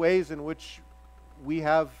 and for the ways in which we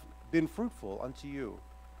have been fruitful unto You.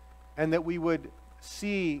 And that we would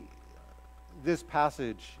see this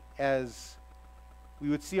passage as we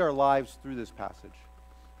would see our lives through this passage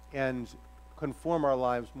and conform our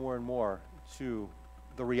lives more and more to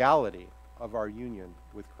the reality of our union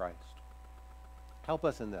with Christ. Help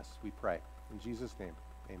us in this, we pray. In Jesus' name,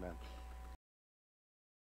 amen.